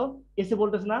কি বলতো? এসি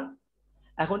ভোল্টেজ না?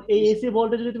 এখন এই এসি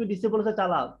ভোল্টেজ যদি তুমি ডিসি ভোল্টেজে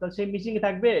চালাও তাহলে সেই মেশিন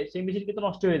থাকবে? সেই মেশিন কিন্তু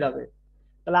নষ্ট হয়ে যাবে।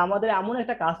 তাহলে আমাদের এমন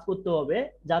একটা কাজ করতে হবে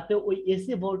যাতে ওই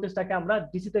এসি ভোল্টেজটাকে আমরা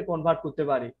ডিসি তে কনভার্ট করতে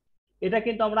পারি। এটা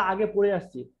কিন্তু আমরা আগে পড়ে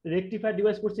আসছি, রেকটিফায়ার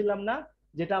ডিভাইস করছিলাম না,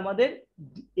 যেটা আমাদের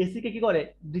এসি কে কি করে?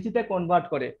 ডিসি তে কনভার্ট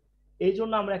করে। এই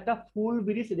জন্য আমরা একটা ফুল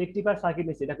ব্রিজ রেকটিফায়ার সার্কিট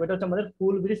নিয়েছি। দেখো এটা হচ্ছে আমাদের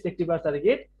ফুল ব্রিজ রেকটিফায়ার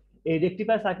সার্কিট। এই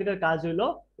রেকটিফায়ার সার্কিটের কাজ হলো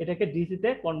এটাকে ডিসি তে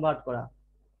কনভার্ট করা।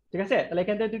 ঠিক আছে, তাহলে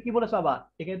এখান থেকে তুমি কি ভোল্টেজ পাবা?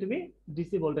 এখানে তুমি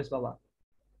ডিসি ভোল্টেজ পাবা।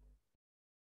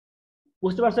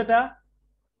 বুঝতে পারছো এটা?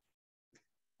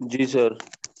 জি স্যার।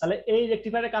 তাহলে এই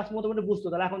রেকটিফায়ারের কাজ মোটামুটি বুঝতো।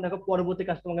 তাহলে এখন দেখো পরবর্তী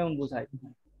কাজ তোমাকে এখন বুঝাই।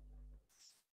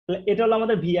 তাহলে এটা হলো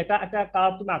আমাদের ভি, একটা একটা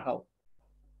কার্ভ তুমি আঁকাও।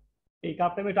 এই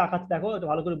কার্ভটা আমি একটু আঁকাচ্ছি, দেখো এটা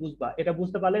ভালো করে বুঝবা। এটা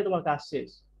বুঝতে পারলে তোমার কাজ শেষ।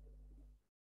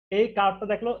 এই কার্ভটা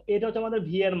দেখলো, এটা হচ্ছে আমাদের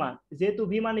ভি এর মান। যেহেতু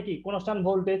ভি মানে কি কনস্ট্যান্ট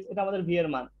ভোল্টেজ, এটা আমাদের ভি এর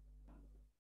মান।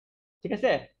 ঠিক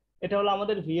আছে, এটা হলো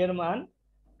আমাদের ভি এর মান।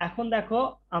 এখন দেখো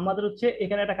আমাদের হচ্ছে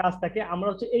এখানে একটা কাজ থাকে, আমরা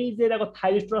হচ্ছে এই যে দেখো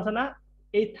থাইরিস্টর আছে না,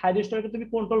 এই থাইরিস্টরকে তুমি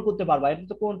কন্ট্রোল করতে পারবা, এটা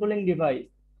তো কন্ট্রোলিং ডিভাইস।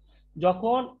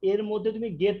 যখন এর মধ্যে তুমি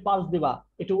গেট পালস দিবা,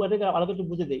 একটু ওদেরকে ভালো করে একটু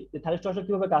বুঝে দিই যে থাইরিস্টর আসলে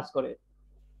কিভাবে কাজ করে।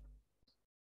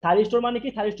 থাইরিস্টর মানে কি?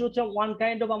 থাইরিস্টর হচ্ছে ওয়ান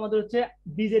কাইন্ড অফ আমাদের হচ্ছে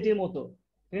বিজেটির মতো।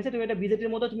 ঠিক আছে, তুমি এটা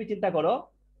বিজেটির মতো তুমি চিন্তা করো।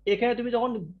 এখানে তুমি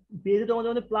যখন বিজেটি যখন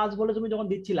যখন প্লাস ভোল্টেজ তুমি যখন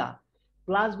দিচ্ছিলা,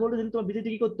 প্লাস ভোল্টেজ দিলে তোমার বিজেটি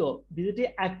কি করতো? বিজেটি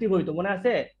অ্যাক্টিভ হইতো, মনে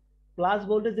আছে? প্লাস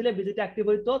ভোল্টেজ দিলে বিজেটি অ্যাক্টিভ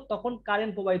হইতো, তখন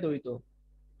কারেন্ট প্রবাহিত হইতো,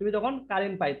 তুমি তখন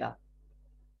কারেন্ট পাইতা,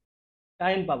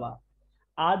 কারেন্ট পাবা।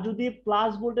 আর যদি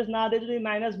প্লাস ভোল্টেজ না দিয়ে যদি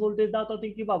মাইনাস ভোল্টেজ দাও তাহলে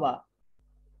তুমি কি পাবা?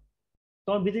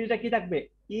 তোমার বিজেপিটা কি থাকবে?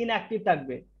 ইনঅ্যাক্টিভ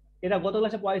থাকবে। এটা গত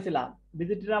ক্লাসে পড়াইছিলাম।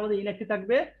 বিজেপিটা আমাদের ইনঅ্যাক্টিভ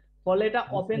থাকবে, ফলে এটা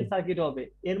ওপেন সার্কিট হবে,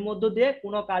 এর মধ্য দিয়ে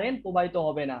কোনো কারেন্ট প্রবাহিত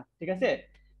হবে না। ঠিক আছে,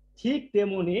 ঠিক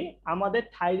তেমনি আমাদের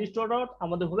থাইরিস্টর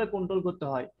আমাদের ভাবে কন্ট্রোল করতে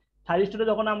হয়। থাইরিস্টরে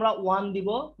যখন আমরা ওয়ান দিব,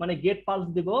 মানে গেট পালস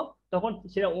দিব, তখন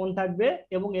সেটা অন থাকবে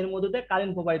এবং এর মধ্যে দিয়ে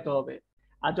কারেন্ট প্রবাহিত হবে।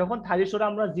 আর যখন থাইরিস্টরে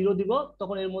আমরা জিরো দিব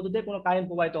তখন এর মধ্যে দিয়ে কোনো কারেন্ট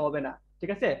প্রবাহিত হবে না।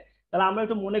 ঠিক আছে, তাহলে আমরা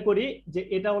একটু মনে করি যে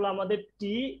এটা হলো আমাদের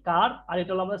টি কার, আর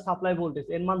এটা হলো আমাদের সাপ্লাই ভোল্টেজ।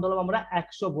 এর মান ধরলাম আমরা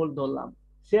 100 ভোল্ট ধরলাম,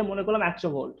 সে মনে করলাম 100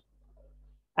 ভোল্ট।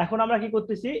 এখন আমরা কি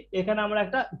করতেছি, এখানে আমরা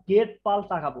একটা গেট পালস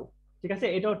লাগাবো। ঠিক আছে,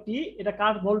 এটাও টি, এটা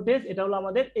কার ভোল্টেজ? এটা হলো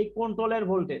আমাদের এই কন্ট্রোলের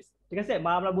ভোল্টেজ। ঠিক আছে,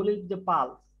 বা আমরা বলি যে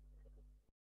পালস।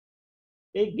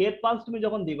 এই গেট পালস তুমি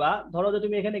যখন দিবা, ধরো যে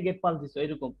তুমি এখানে গেট পালস দিছো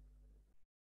এরকম,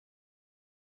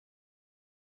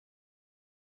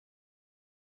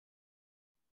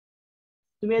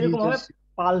 তুমি এরকম ভাবে বুঝতেছি।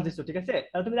 পালস দিছো। ঠিক আছে,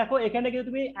 তাহলে তুমি দেখো এখানে কিন্তু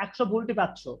তুমি 100 ভোল্টই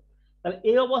পাচ্ছ। তাহলে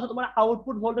এই অবস্থা তোমার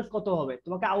আউটপুট ভোল্টেজ কত হবে?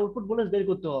 তোমাকে আউটপুট ভোল্টেজ বের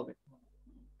করতে হবে।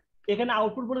 এখানে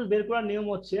আউটপুট ভোল্টেজ বের করার নিয়ম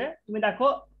হচ্ছে, তুমি দেখো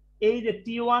এই যে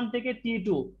টি1 থেকে টি2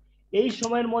 এই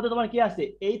সময়ের মধ্যে তোমার কি আছে?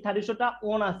 এই থার্টিশোটা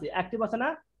অন আছে, অ্যাক্টিভ আছে না?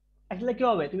 আসলে কি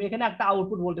হবে? তুমি এখানে একটা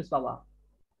আউটপুট ভোল্টেজ পাবা।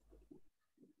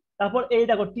 তারপর এই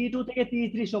দেখো টি2 থেকে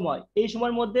টি3 সময়, এই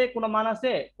সময়ের মধ্যে কোনো মান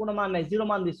আছে? কোনো মান নাই, জিরো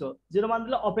মান দিছো। জিরো মান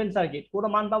দিলে ওপেন সার্কিট, কোনো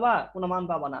মান পাবা? কোনো মান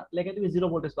পাবা না, লেখে তুমি জিরো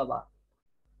ভোল্টেজ পাবা।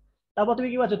 তারপর তুমি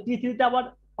কি পাচ্ছ? টি3 তে আবার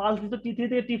পালস দিছো, টি3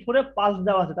 থেকে টি4 পালস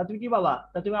দেওয়া আছে, তা তুমি কি পাবা?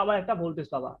 তা তুমি আবার একটা ভোল্টেজ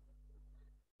পাবা।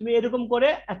 তুমি এরকম করে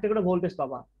একটা করে ভোল্টেজ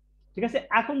পাবা। ঠিক আছে,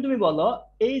 এখন তুমি বলো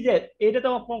এই যে এটা তো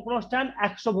কনস্ট্যান্ট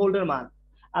 100 ভোল্টের মান,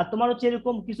 আর তোমার হচ্ছে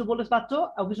এরকম কিছু ভোল্টেজ পাচ্ছ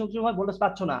আর কিছু কিছু ভোল্টেজ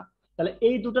পাচ্ছ না। তাহলে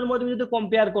এই দুটোর মধ্যে তুমি যদি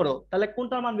কম্পেয়ার করো তাহলে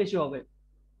কোনটার মান বেশি হবে?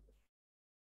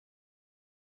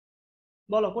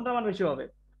 বলো কোনটার মান বেশি হবে?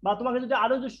 বা তোমাকে যদি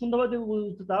আরো যদি সুন্দরভাবে তুমি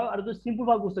বুঝতে চাও, আরো যদি সিম্পল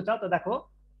ভাবে বুঝতে চাও, তো দেখো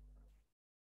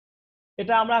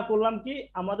এটা আমরা করলাম কি,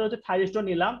 আমাদের হচ্ছে থাইরিস্টর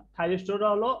নিলাম। থাইরিস্টর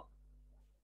হলো,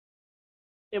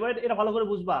 এবার এটা ভালো করে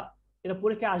বুঝবা, এটা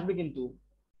পরীক্ষায় আসবে কিন্তু।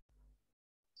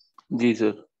 জি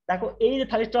স্যার। দেখো এই যে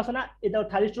থাইরিস্টর আছে না, এটা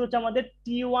থাইরিস্টর হচ্ছে আমাদের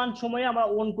টি1 সময়ে আমরা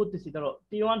অন করতেছি। ধরো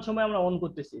টি1 সময় আমরা অন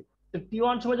করতেছি, তো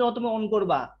টি1 সময় যখন তুমি অন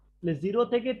করবা, তাহলে জিরো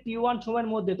থেকে টি1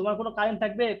 সময়ের মধ্যে তোমার কোনো কারেন্ট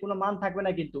থাকবে? কোনো মান থাকবে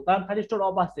না কিন্তু, কারণ থাইরিস্টর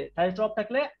অফ আছে। থাইরিস্টর অফ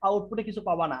থাকলে আউটপুটে কিছু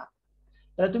পাবা না।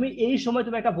 তাহলে তুমি এই সময়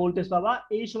তুমি একটা ভোল্টেজ পাবা,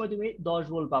 এই সময় তুমি 10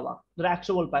 ভোল্ট পাবা, ধরো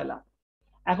 100 ভোল্ট পাইলা।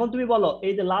 এখন তুমি বলো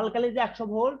এই যে লাল কালারের যে 100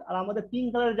 ভোল্ট আর আমাদের পিঙ্ক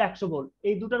কালারের যে 100 ভোল্ট,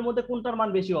 এই দুটার মধ্যে কোনটার মান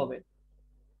বেশি হবে?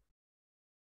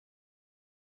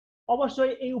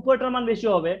 অবশ্যই এই উপরটার মান বেশি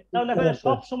হবে, কারণ দেখো এটা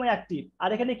সব সময় অ্যাক্টিভ। আর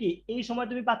এখানে কি এই সময়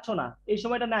তুমি পাচ্ছ না, এই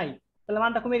সময়টা নাই, তাহলে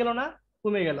মানটা কমে গেল না?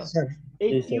 কমে গেল। স্যার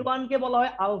এই জি কিউ স্যার। ওয়ান কে বলা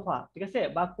হয় আলফা, ঠিক আছে,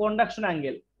 বা কন্ডাকশন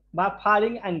অ্যাঙ্গেল বা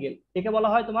ফায়ারিং অ্যাঙ্গেল, একে বলা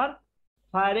হয় তোমার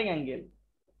ফায়ারিং অ্যাঙ্গেল,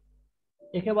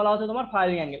 একে বলা হচ্ছে তোমার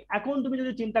ফায়ারিং অ্যাঙ্গেল। এখন তুমি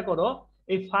যদি চিন্তা করো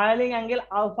এই ফায়ারিং অ্যাঙ্গেল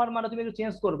আলফার মানে তুমি একটু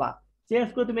চেঞ্জ করবা, চেঞ্জ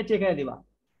করে তুমি এখানে দিবা,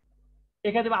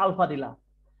 এখানে তুমি আলফা দিলা।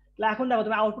 তাহলে এখন দেখো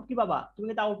তুমি আউটপুট কি পাবা, তুমি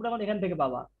কিন্তু আউটপুট এখন এখান থেকে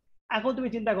পাবা। এখন তুমি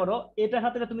চিন্তা করো এটার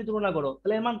সাথে তুমি তুলনা করো,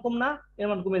 তাহলে এর মান কম না? এর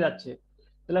মান কমে যাচ্ছে।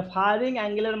 তাহলে ফায়ারিং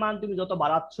অ্যাঙ্গেলের মান তুমি যত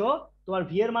বাড়াচ্ছ, তোমার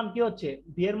ভি এর মান কি হচ্ছে?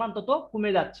 ভি এর মান তত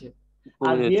কমে যাচ্ছে।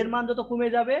 আর কমে ভি যাচ্ছে। এর মান যত কমে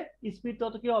যাবে, স্পিড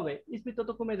তত কি হবে? স্পিড তত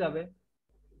কমে যাবে।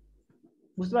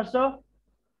 বুঝতে পারছো?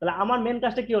 তাহলে আমার মেন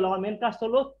কাজটা কি হলো? আমার মেন কাজটা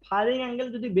হলো ফায়ারিং অ্যাঙ্গেল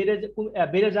যদি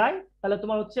বেড়ে যায়, তাহলে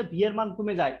তোমার হচ্ছে ভি এর মান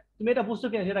কমে যায়। তুমি এটা বুঝছো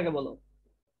কিনা সেটাকে বলো।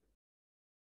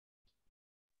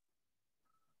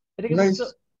 এটা কি বুঝতে? বুঝাইছি।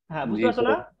 হ্যাঁ, বুঝতে জি পারছো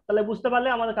না? স্যার। তাহলে বুঝতে পারলে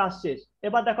আমাদের কাজ শেষ।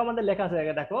 এবার দেখো আমাদের লেখা আছে,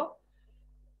 আগে দেখো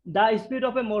the speed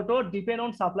of a motor depend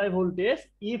on supply voltage.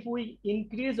 If we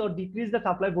increase or decrease the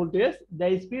supply voltage,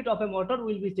 the speed of a motor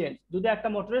will be changed. যদি একটা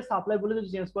মোটরের সাপ্লাই ভোল্টেজ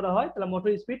যদি চেঞ্জ করা হয়, তাহলে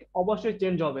মোটরের স্পিড অবশ্যই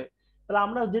চেঞ্জ হবে। তাহলে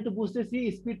আমরা যেহেতু বুঝতেছি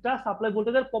স্পিডটা সাপ্লাই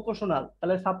ভোল্টেজের প্রপোর্শনাল,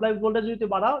 তাহলে সাপ্লাই ভোল্টেজ যদি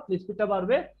বাড়াও তাহলে স্পিডটা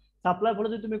বাড়বে, সাপ্লাই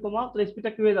ভোল্টেজ যদি তুমি কমাও তাহলে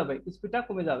স্পিডটা কি হয়ে যাবে? স্পিডটা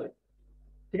কমে যাবে।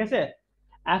 ঠিক আছে?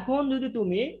 এখন যদি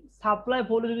তুমি সাপ্লাই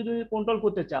ভোল্টেজ যদি তুমি কন্ট্রোল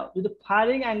করতে চাও, যদি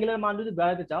ফায়ারিং অ্যাঙ্গেলের মান যদি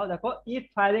বাড়াতে চাও, দেখো ইফ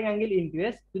ফায়ারিং অ্যাঙ্গেল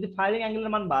ইনক্রিজ, যদি ফায়ারিং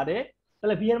অ্যাঙ্গেলের মান বাড়ে,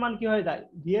 তাহলে ভি এর মান কি হয়ে যায়?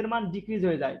 ভি এর মান ডিক্রিজ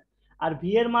হয়ে যায়। আর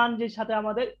ভি এর মান যে সাথে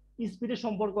আমাদের স্পিডের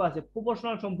সম্পর্ক আছে,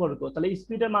 প্রপোর্শনাল সম্পর্ক, তাহলে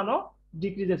স্পিডের মানও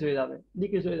ডিক্রিজেস হয়ে যাবে,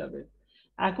 ডিক্রিজ হয়ে যাবে।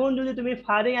 এখন যদি তুমি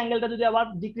ফায়ারিং অ্যাঙ্গেলটা যদি আবার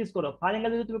ডিক্রিজ করো, ফায়ারিং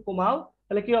অ্যাঙ্গেল যদি তুমি কমাও,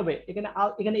 তাহলে কি হবে? এখানে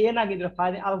এখানে এ না, কিন্তু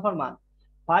ফায়ারিং আলফার মান,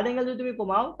 ফায়ারিং অ্যাঙ্গেল যদি তুমি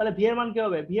কমাও তাহলে ভি এর মান কি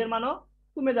হবে? ভি এর মানও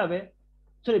কমে যাবে।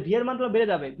 সরি, ভি এর মানটা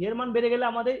বেড়ে যাবে। ভি এর মান বেড়ে গেলে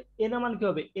আমাদের এন এর মান কি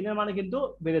হবে? এন এর মানে কিন্তু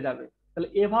বেড়ে যাবে। তাহলে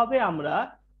এভাবে আমরা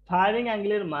ফায়ারিং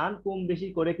অ্যাঙ্গেলের মান কম বেশি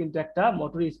করে কিন্তু একটা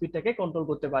মোটর স্পিডটাকে কন্ট্রোল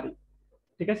করতে পারি।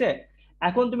 ঠিক আছে?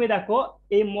 এখন তুমি দেখো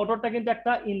এই মোটরটা কিন্তু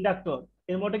একটা ইন্ডাক্টর,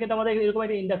 এর মধ্যে কিন্তু আমাদের এরকম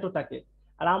একটা ইন্ডাক্টর থাকে।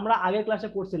 আর আমরা আগের ক্লাসে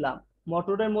পড়ছিলাম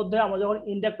মোটরের মধ্যে আমাদের যখন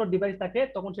ইন্ডাক্টর ডিভাইস থাকে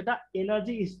তখন সেটা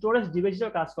এনার্জি স্টোরেজ ডিভাইস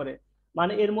হিসেবে কাজ করে,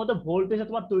 মানে এর মধ্যে ভোল্টেজ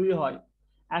তোমার তৈরি হয়।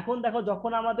 এখন দেখো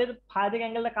যখন আমাদের ফায়ারিং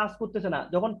অ্যাঙ্গেলটা কাজ করতেছে না,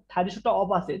 যখন থার্টিশোটা অফ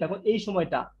আছে, দেখো এই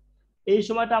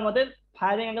সময়টা আমাদের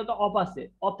ফায়ারিং অ্যাঙ্গেলটা অফ আছে,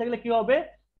 অফ থাকলে কি হবে?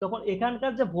 তখন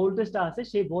এখানকার যে ভোল্টেজটা আছে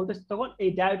সেই ভোল্টেজ তখন এই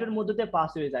ডায়োডের মধ্যে দিয়ে পাস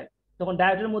হয়ে যায়, তখন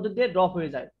ডায়োডের মধ্যে দিয়ে ড্রপ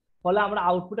হয়ে যায়, ফলে আমরা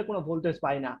আউটপুটে কোনো ভোল্টেজ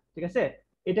পাই না। ঠিক আছে?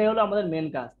 এটাই হলো আমাদের মেন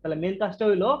কাজ। তাহলে মেন কাজটা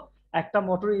হলো একটা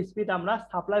মোটরের স্পিড আমরা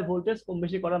সাপ্লাই ভোল্টেজ কম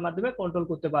বেশি করার মাধ্যমে কন্ট্রোল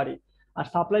করতে পারি। আর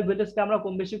সাপ্লাই ভোল্টেজকে আমরা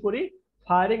কম বেশি করি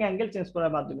ফায়ারিং অ্যাঙ্গেল চেঞ্জ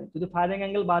করার মাধ্যমে। যদি ফায়ারিং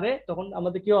অ্যাঙ্গেল বাড়ে তখন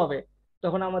আমাদের কি হবে?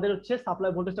 তখন আমাদের হচ্ছে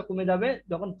সাপ্লাই ভোল্টেজটা কমে যাবে,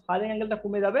 যখন ফায়ারিং অ্যাঙ্গেলটা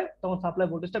কমে যাবে তখন সাপ্লাই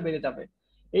ভোল্টেজটা বেড়ে যাবে।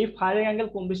 এই ফায়ারিং অ্যাঙ্গেল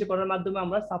কম বেশি করার মাধ্যমে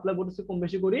আমরা সাপ্লাই ভোল্টেজ কম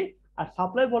বেশি করি। আর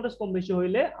সাপ্লাই ভোল্টেজ কম বেশি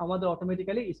হইলে আমাদের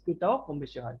অটোমেটিক্যালি স্পিডটাও কম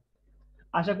বেশি হয়।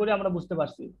 আশা করি আমরা বুঝতে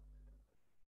পারছি।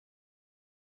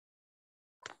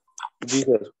 জি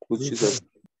স্যার, বুঝছি স্যার।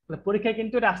 পরীক্ষায়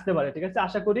কিন্তু এটা আসতে পারে। ঠিক আছে?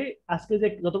 আশা করি আজকে যে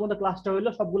যত পর্যন্ত ক্লাসটা হইলো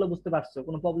সবগুলো বুঝতে পারছো,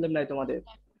 কোনো প্রবলেম নাই তোমাদের।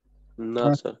 না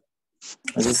হ্যাঁ। স্যার।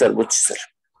 জি স্যার, বুঝছি স্যার।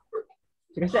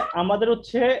 ঠিক আছে? আমাদের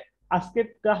হচ্ছে আজকের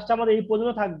ক্লাসটা আমাদের এই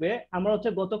পর্যন্ত থাকবে। আমরা হচ্ছে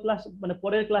গত ক্লাস মানে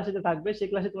পরের ক্লাসে যে থাকবে সেই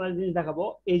ক্লাসে তোমাদের জিনিস দেখাবো,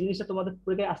 এই জিনিসটা তোমাদের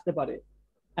পরীক্ষায় আসতে পারে।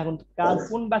 এখন কার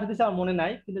কোন ব্যাচে দিছে আমার মনে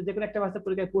নাই, কিন্তু যে কোনো একটা ব্যাচে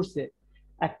পরীক্ষায় পড়ছে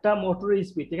একটা মোটরের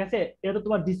স্পিড। ঠিক আছে? এটা তো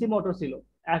তোমার ডিসি মোটর ছিল,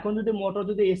 এখন যদি মোটর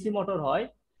যদি এসি মোটর হয়,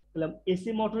 তাহলে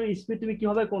এসি মোটরের স্পিড তুমি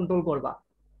কিভাবে কন্ট্রোল করবা?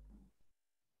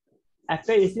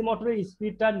 একটা এসি মোটরের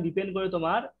স্পিডটা ডিপেন্ড করে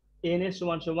তোমার এন এর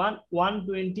সমান সমান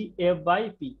 120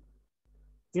 F/P।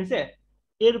 ঠিক আছে?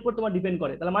 এর উপর তোমার ডিপেন্ড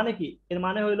করে। তাহলে মানে কি? এর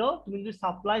মানে হলো তুমি যদি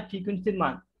সাপ্লাই ফ্রিকোয়েন্সির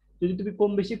মান যদি তুমি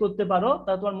কম বেশি করতে পারো,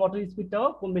 তাহলে তোমার মোটর স্পিডটাও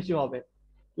কম বেশি হবে।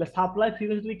 তাহলে সাপ্লাই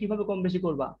ফ্রিকোয়েন্সি তুমি কিভাবে কম বেশি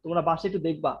করবা, তোমরা বাসে একটু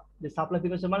দেখবা যে সাপ্লাই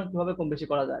ফ্রিকোয়েন্সির মান কিভাবে কম বেশি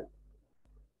করা যায়,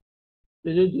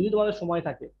 যদি যদি তোমাদের সময়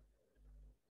থাকে।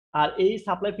 আর এই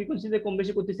সাপ্লাই ফ্রিকোয়েন্সি যে কম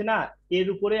বেশি করতেছি না, এর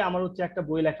উপরে আমার হচ্ছে একটা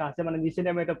বই লেখা আছে, মানে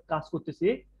রিসেন্টলি আমি একটা কাজ করতেছি।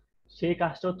 সেই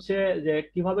কাজটা হচ্ছে যে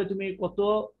কিভাবে তুমি কত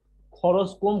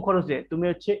কম খরচে তুমি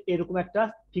হচ্ছে এরকম একটা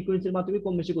ফ্রিকোয়েন্সির মাধ্যমে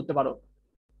কম বেশি করতে পারো,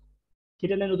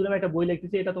 সেটা নিয়ে নতুন আমি একটা বই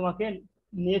লিখতেছি। এটা তোমাকে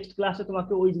নেক্সট ক্লাসে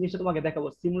তোমাকে ওই জিনিসটা তোমাকে দেখাবো,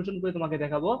 সিমুলেশন করে তোমাকে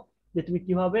দেখাবো যে তুমি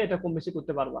কিভাবে এটা কম বেশি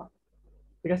করতে পারবা।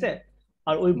 ঠিক আছে?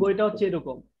 আর ওই বইটা হচ্ছে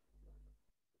এরকম,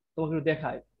 তোমাকে একটু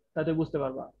দেখায়, তাতে বুঝতে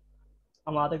পারবা।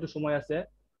 আমার হাতে একটু সময় আছে।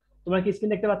 তোমরা কি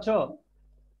স্ক্রিন দেখতে পাচ্ছ?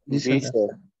 জি জি স্যার। স্যার।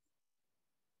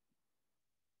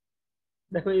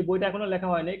 দেখো এই বইটা এখনো লেখা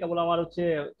হয়নি, কেবল আমার হচ্ছে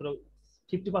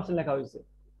 50% লেখা হয়েছে।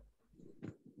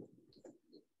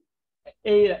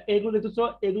 এই এইগুলো দেখতেছো,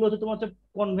 এগুলো হচ্ছে তোমার হচ্ছে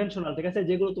কনভেনশনাল, ঠিক আছে,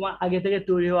 যেগুলো তোমার আগে থেকে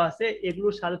তৈরি হওয়া আছে,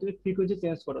 এগুলোর সাথে তুমি ফ্রিকোয়েন্সি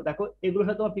চেঞ্জ করো। দেখো এগুলোর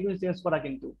সাথে তোমার ফ্রিকোয়েন্সি চেঞ্জ করা,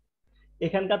 কিন্তু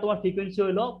এখানকার তোমার ফ্রিকোয়েন্সি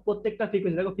হলো প্রত্যেকটা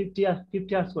ফ্রিকোয়েন্সি দেখো 50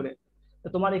 হার্টজ করে। তো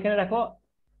তোমার এখানে দেখো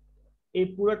এই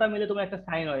পুরোটা মিলে তোমার একটা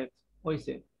সাইন ওয়েভ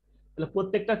হয়েছে। তাহলে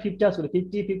প্রত্যেকটা 50 হার্টজ করে,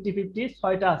 50 50 50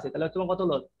 ছয়টা আছে, তাহলে তোমার কত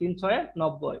হলো 3 6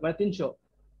 90, মানে 300।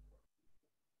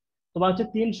 তোমার হচ্ছে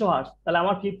 300 হার্টজ, তাহলে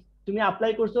আমার তুমি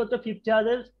অ্যাপ্লাই করছো হচ্ছে 50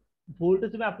 হার্টজ ভোল্টেজ,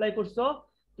 তুমি অ্যাপ্লাই করছো,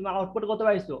 তুমি আউটপুট কত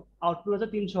পাইছো, আউটপুট হচ্ছে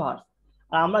 300 হার্টজ।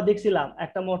 আর আমরা দেখছিলাম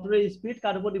একটা মোটরের স্পিড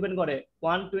কার উপর ডিপেন্ড করে,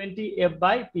 120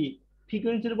 f/p,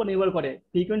 ফ্রিকোয়েন্সির উপর নির্ভর করে।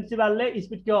 ফ্রিকোয়েন্সি বাড়লে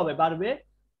স্পিড কি হবে, বাড়বে।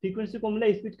 ফ্রিকোয়েন্সি কমলে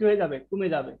স্পিড কি হয়ে যাবে, কমে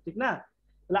যাবে, ঠিক না?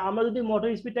 তাহলে আমরা যদি মোটর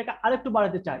স্পিডটাকে আরেকটু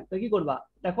বাড়াতে চাই তাহলে কি করবা?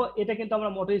 দেখো এটা কিন্তু আমরা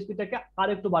মোটর স্পিডটাকে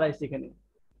আরেকটু বাড়াইছি এখানে।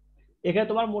 এখানে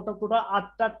তোমার মোটর টোটাল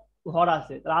 8টা ঘর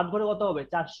আছে, তাহলে 8 ঘরে কত হবে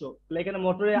 400। তাহলে এখানে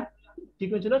মোটরে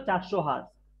ফ্রিকোয়েন্সি ছিল 400 হার্জ,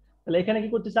 তাহলে এখানে কি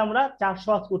করতেছি আমরা 400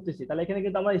 হার্জ করতেছি, তাহলে এখানে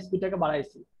কিন্তু আমরা স্পিডটাকে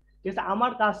বাড়াইছি। ঠিক আছে,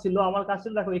 আমার কাজ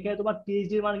ছিল দেখো এখানে তোমার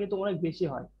টিএইচডির মান কিন্তু অনেক বেশি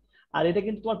হয়। আর এটা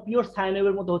কিন্তু তোমার পিওর সাইন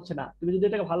ওয়েভের মতো হচ্ছে না। তুমি যদি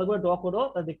এটাকে ভালো করে ড্র করো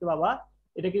তাহলে দেখতে পাবা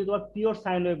এটা কিন্তু তোমার পিওর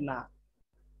সাইন ওয়েভ না।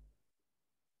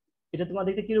 এটা তোমার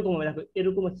দেখতে কিরকম হবে, দেখো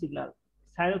এরকম সিগন্যাল,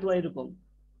 সাইন ওয়েভ তোমার এরকম,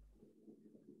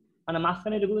 মানে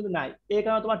মাঝখানে এরকম কিন্তু নাই। এই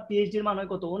কারণে তোমার টিএইচডির মান হয়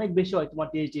কত, অনেক বেশি হয় তোমার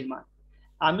টিএইচডির মান।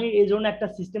 আমি এই জন্য একটা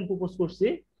সিস্টেম প্রপোজ করছি।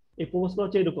 এই প্রপোজ করা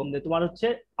হচ্ছে এরকম যে তোমার হচ্ছে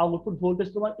আউটপুট ভোল্টেজ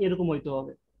তোমার এরকম হইতে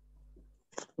হবে,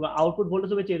 তোমার আউটপুট ভোল্টেজ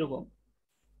হবে এরকম,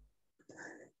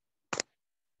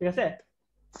 ঠিক আছে?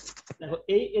 দেখো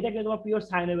এটা কিন্তু তোমার পিওর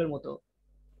সাইন ওয়েভের মতো।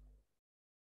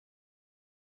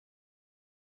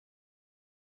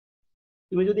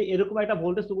 তুমি যদি এরকম একটা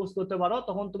ভোল্টেজ প্রপোজ করতে পারো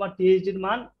তখন তোমার টিএইচডির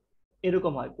মান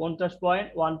এরকম হয়,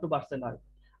 50.12% হয়।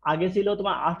 আগে ছিল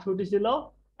তোমার 68 ছিল,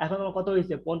 এখন তোমার কত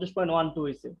হয়েছে 50.12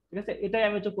 হয়েছে, ঠিক আছে? এটাই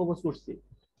আমি হচ্ছে প্রপোজ করছি।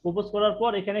 প্রপোজ করার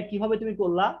পর এখানে কিভাবে তুমি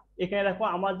করলা, এখানে দেখো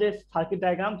আমার যে সার্কিট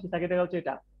ডায়াগ্রাম, সেই সার্কিট ডায়াগ্রাম হচ্ছে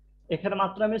এটা। এখানে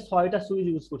মাত্র আমি 6টা সুইচ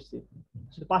ইউজ করছি,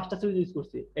 5টা সুইচ ইউজ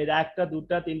করছি, এই একটা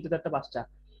দুটা তিনটা চারটা পাঁচটা।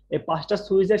 এই 5টা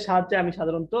সুইচের সাহায্যে আমি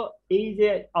সাধারণত এই যে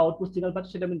আউটপুট সিগন্যাল পাচ্ছি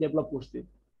সেটা আমি ডেভেলপ করছি।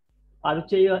 আর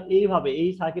হচ্ছে এইভাবে এই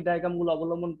সার্কিট ডায়াগ্রাম গুলো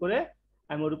অবলম্বন করে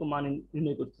আমি ওরকম মান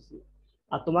নির্ণয় করতেছি।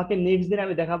 আর তোমাকে নেক্সট দিন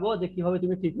আমি দেখাবো যে কিভাবে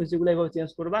তুমি ফ্রিকোয়েন্সি গুলো এভাবে চেঞ্জ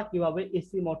করবা, কিভাবে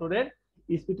এসি মোটরের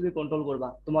স্পিড তুমি কন্ট্রোল করবা।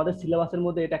 তোমাদের সিলেবাসের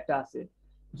মধ্যে এটা একটা আছে,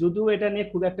 যদিও এটা নিয়ে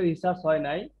খুব একটা রিসার্চ হয়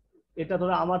নাই। এটা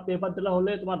ধরো আমার পেপার দেওয়া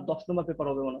হলে তোমার 10 নম্বর পেপার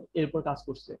হবে মনে হয়, এরপর কাজ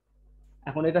করছে।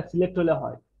 এখন এটা সিলেক্ট হলে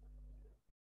হয়।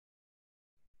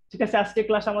 ঠিক আছে, আজকে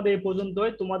ক্লাস আমাদের এই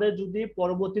পর্যন্তই। তোমাদের যদি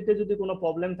পরবর্তীতে যদি কোনো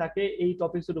প্রবলেম থাকে এই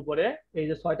টপিকসের উপরে, এই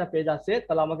যে 6টা পেজ আছে,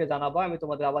 তাহলে আমাকে জানাবা, আমি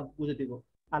তোমাদের আবার বুঝে দিব।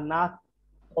 আর না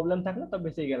প্রবলেম থাকলে তো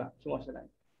বেঁচে গেলাম, সমস্যা নাই।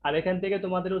 আর এখান থেকে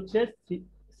তোমাদের হচ্ছে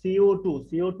সিও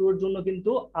টু এর জন্য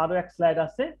কিন্তু আরো এক স্লাইড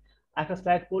আছে, একটা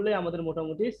স্লাইড করলে আমাদের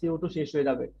মোটামুটি সিও টু শেষ হয়ে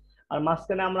যাবে। আর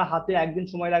মাঝখানে আমরা হাতে একদিন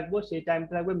সময় রাখবো, সেই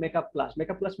টাইমটা রাখবে মেকআপ ক্লাস।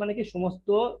 মেকআপ ক্লাস মানে কি, সমস্ত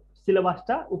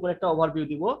সিলেবাসটা উপরে একটা ওভারভিউ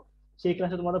দিব, সেই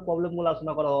ক্লাসে তোমাদের প্রবলেম গুলো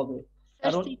আলোচনা করা হবে।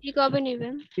 স্যার কারণ সিটি কবে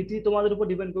নেবেন? সিটি তোমাদের উপর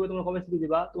ডিপেন্ড করবে, তোমরা কবে সিটি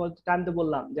দিবা। তোমার টাইম তো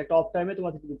বললাম যে একটা অফ টাইমে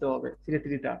তোমার সিটি দিতে হবে, সিটি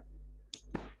 3টা,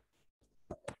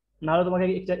 নাহলে তোমাকে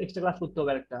এক্সট্রা ক্লাস করতে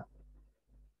হবে। একটা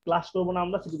ক্লাস করবো না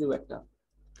আমরা, সিটি দেবো একটা।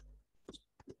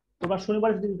 তোমরা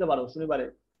শনিবারে সিটি দিতে পারো, শনিবারে।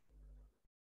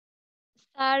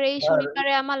 স্যার এই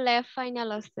শনিবারে আমার ল্যাব ফাইনাল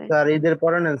আছে। স্যার ঈদের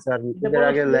পরে নেন স্যার, ঈদের ঈদের পর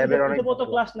আগে ল্যাবের অনেক ঈদের পর তো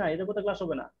ঝামেলা। ক্লাস নাই, ঈদের পর তো ক্লাস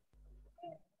হবে না।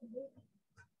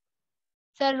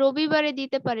 স্যার রবিবারে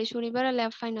দিতে পারি, শনিবারে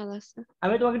ল্যাব ফাইনাল আছে।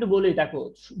 আমি তোমাকে একটু বলি, দেখো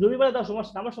রবিবারে দাও,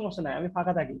 সমস্যা আমার সমস্যা নাই, আমি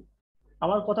ফাঁকা থাকি।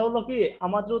 আমার কথা হলো কি,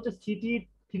 আমাদের হচ্ছে সিটি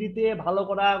 3-তে ভালো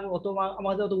করা অত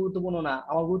আমাদের অত গুরুত্বপূর্ণ না।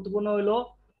 আমার গুরুত্বপূর্ণ হলো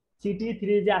সিটি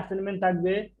 3 যে অ্যাসাইনমেন্ট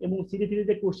থাকবে এবং সিটি 3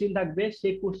 যে কোশ্চিন থাকবে,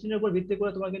 সেই কোশ্চিনের উপর ভিত্তি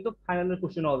করে তোমার কিন্তু ফাইনালের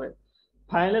কোশ্চিন হবে।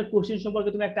 ফাইনালের কোশ্চিন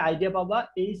সম্পর্কে তুমি একটা আইডিয়া পাবা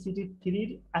এই সিটি 3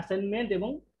 অ্যাসাইনমেন্ট এবং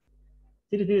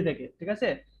সিটি 3 থেকে, ঠিক আছে?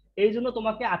 এই জন্য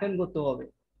তোমাকে অ্যাটেন্ড করতে হবে।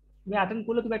 তুমি অ্যাটেন্ড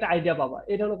করলে তুমি একটা আইডিয়া পাবা,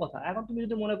 এটা হলো কথা। এখন তুমি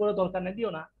যদি মনে করো দরকার নেই,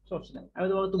 দিও না, সমস্যা নাই, আমি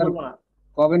তোমাকে তো স্যার বলবো না।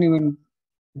 কবে নেবেন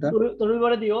এটা? তো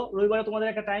রবিবারে দিও, রবিবারে তোমাদের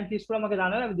একটা টাইম ফিক্স করে আমাকে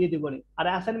জানালে আমি দিয়ে দিবো নি। আর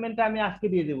অ্যাসাইনমেন্টটা আমি আজকে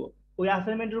দিয়ে দিব। ওই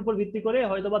অ্যাসাইনমেন্টের উপর ভিত্তি করে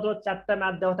হয়তো বা তোমার 4টা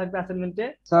ম্যাথ দেওয়া থাকবে অ্যাসাইনমেন্টে।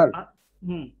 স্যার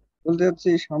হুম। বলতে হচ্ছে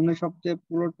এই সামনের সপ্তাহে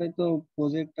পুরোটাই তো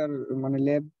প্রজেক্ট আর মানে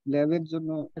ল্যাবের জন্য।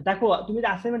 দেখো তুমি যে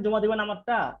অ্যাসাইনমেন্ট জমা দিবে না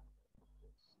আমারটা,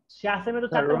 সে অ্যাসাইনমেন্ট তো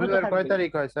স্যার 4টা বিষয় তো রবিবার কয় থাকবে। তারিখ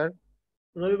হয় স্যার?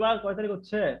 রবিবার কয় তারিখ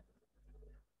হচ্ছে?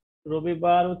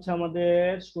 রবিবার হচ্ছে আমাদের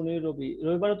শনি রবি,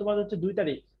 রবিবার তোমাদের হচ্ছে 2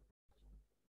 তারিখ।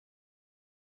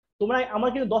 তোমরা আমার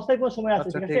কিন্তু 10 তারিখ পর্যন্ত সময় আছে,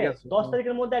 আচ্ছা, ঠিক ঠিক আছে? আছে। 10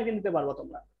 তারিখের মধ্যে একদিন দিতে পারবো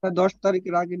তোমরা। 10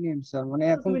 তারিখের আগে নিন স্যার, মানে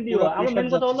এখন তুমি দিও, পুরো আমার প্রেসার মেন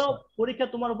কথা যাচ্ছে হলো স্যার। পরীক্ষা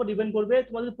তোমার উপর ডিপেন্ড করবে।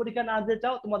 তোমরা যদি পরীক্ষা না দিতে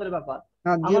চাও তোমাদের ব্যাপার,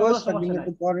 না আমার দিব কোনো স্যার, সমস্যা কিন্তু নাই।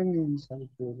 একটু পরে নিন স্যার,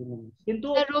 প্রয়োজন নেই। কিন্তু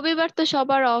রবিবার তো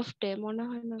সবার অফ ডে মনে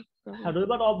হয় না। হ্যাঁ,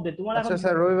 রবিবার অফ ডে তোমার এখন। আচ্ছা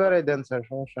স্যার, রবিবারে দেন স্যার,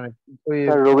 সমস্যা নেই। ওই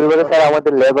স্যার রবিবারে স্যার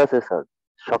আমাদের ল্যাব আছে স্যার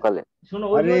সকালে। শোনো,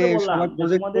 ওই আরে জন্য তো বললাম সবাই যে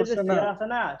প্রজেক্ট তোমাদের যে করছে না। সিআর আছে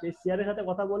না, সেই সিআর এর সাথে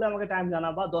কথা বলে আমাকে টাইম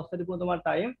জানাবা। 10 তারিখ পর্যন্ত তোমার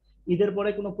টাইম। ঈদের পরে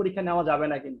কোনো পরীক্ষা নেওয়া যাবে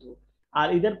না কিন্তু। আর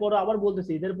ঈদের পরে আবার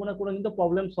বলতেছি, ঈদের পরে কোনো কিন্তু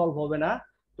প্রবলেম সলভ হবে না।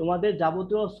 তোমাদের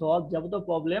যাবতীয়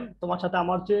প্রবলেম তোমার সাথে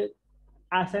আমার হচ্ছে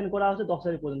অ্যাসাইন করা হচ্ছে 10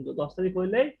 তারিখ পর্যন্ত। 10 তারিখ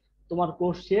হইলেই তোমার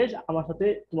কোর্স শেষ। আমার সাথে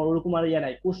তোমার ওরকম আর ইয়ে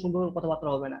নাই, কোর্স সম্পর্কে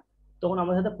কথাবার্তা হবে না। তখন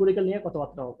আমার সাথে পরীক্ষা নিয়ে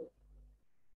কথাবার্তা হবে।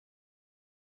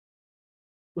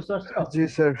 বুঝতে পারছো? জি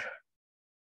স্যার।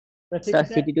 তা ঠিক স্যার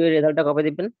আছে। সিটি 2 এর রেজাল্টটা কবে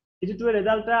দিবেন? সিটি 2 এর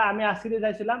রেজাল্টটা আমি আজকে দিয়ে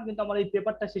চাইছিলাম, কিন্তু আমার এই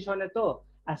পেপারটা শেষ হয় না তো।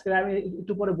 আজকে আমি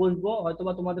একটু পরে বসবো,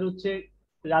 হয়তোবা তোমাদের হচ্ছে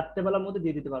রাত্রেবেলার মধ্যে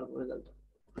দিয়ে দিতে পারবো রেজাল্ট।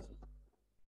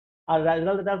 আর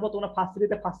রেজাল্ট দেওয়ার পর তোমরা ফার্স্ট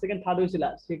সিরিজে ফার্স্ট সেকেন্ড থার্ড হয়েছিল,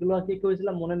 সেগুলো কি কি হয়েছিল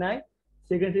মনে নাই।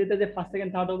 সেকেন্ড সিরিজে যে ফার্স্ট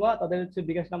সেকেন্ড থার্ড হবা তাদের হচ্ছে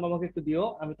বিকাশ নাম্বার আমাকে একটু দিও,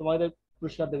 আমি তোমাদের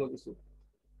পুরস্কার দেবো কিছু।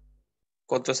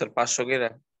 কত স্যার? 500 করে?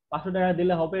 500 টাকা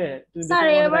দিলে হবে? তুমি স্যার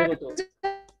বেতন এবার আমাকে কত?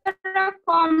 যারা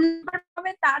কম নাম্বার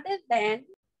পাবে তাদের দেন।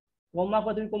 কম মার্ক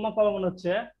তুমি কম মার্ক পাবা মনে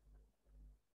হচ্ছে।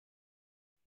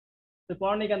 তো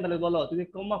পড়ানি কেন তাহলে বলো, তুমি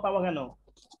কম মার্ক পাবা কেন?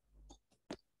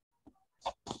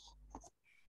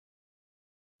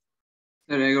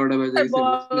 স্যার 11টা বাজে স্যার গেছে,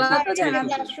 বলা ক্লাসে যায় না,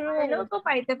 থাকতে ক্লাস শুরু হলেও তো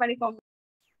পাইতে পারি কম।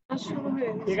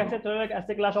 ঠিক আছে, চলো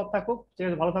আজকে ক্লাস অফ থাকুক। ঠিক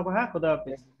আছে, ভালো থাকো। হ্যাঁ, খোদা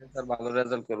হাফেজ। স্যার ভালো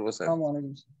রেজাল্ট করবো স্যার। আসসালামু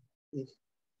আলাইকুম স্যার।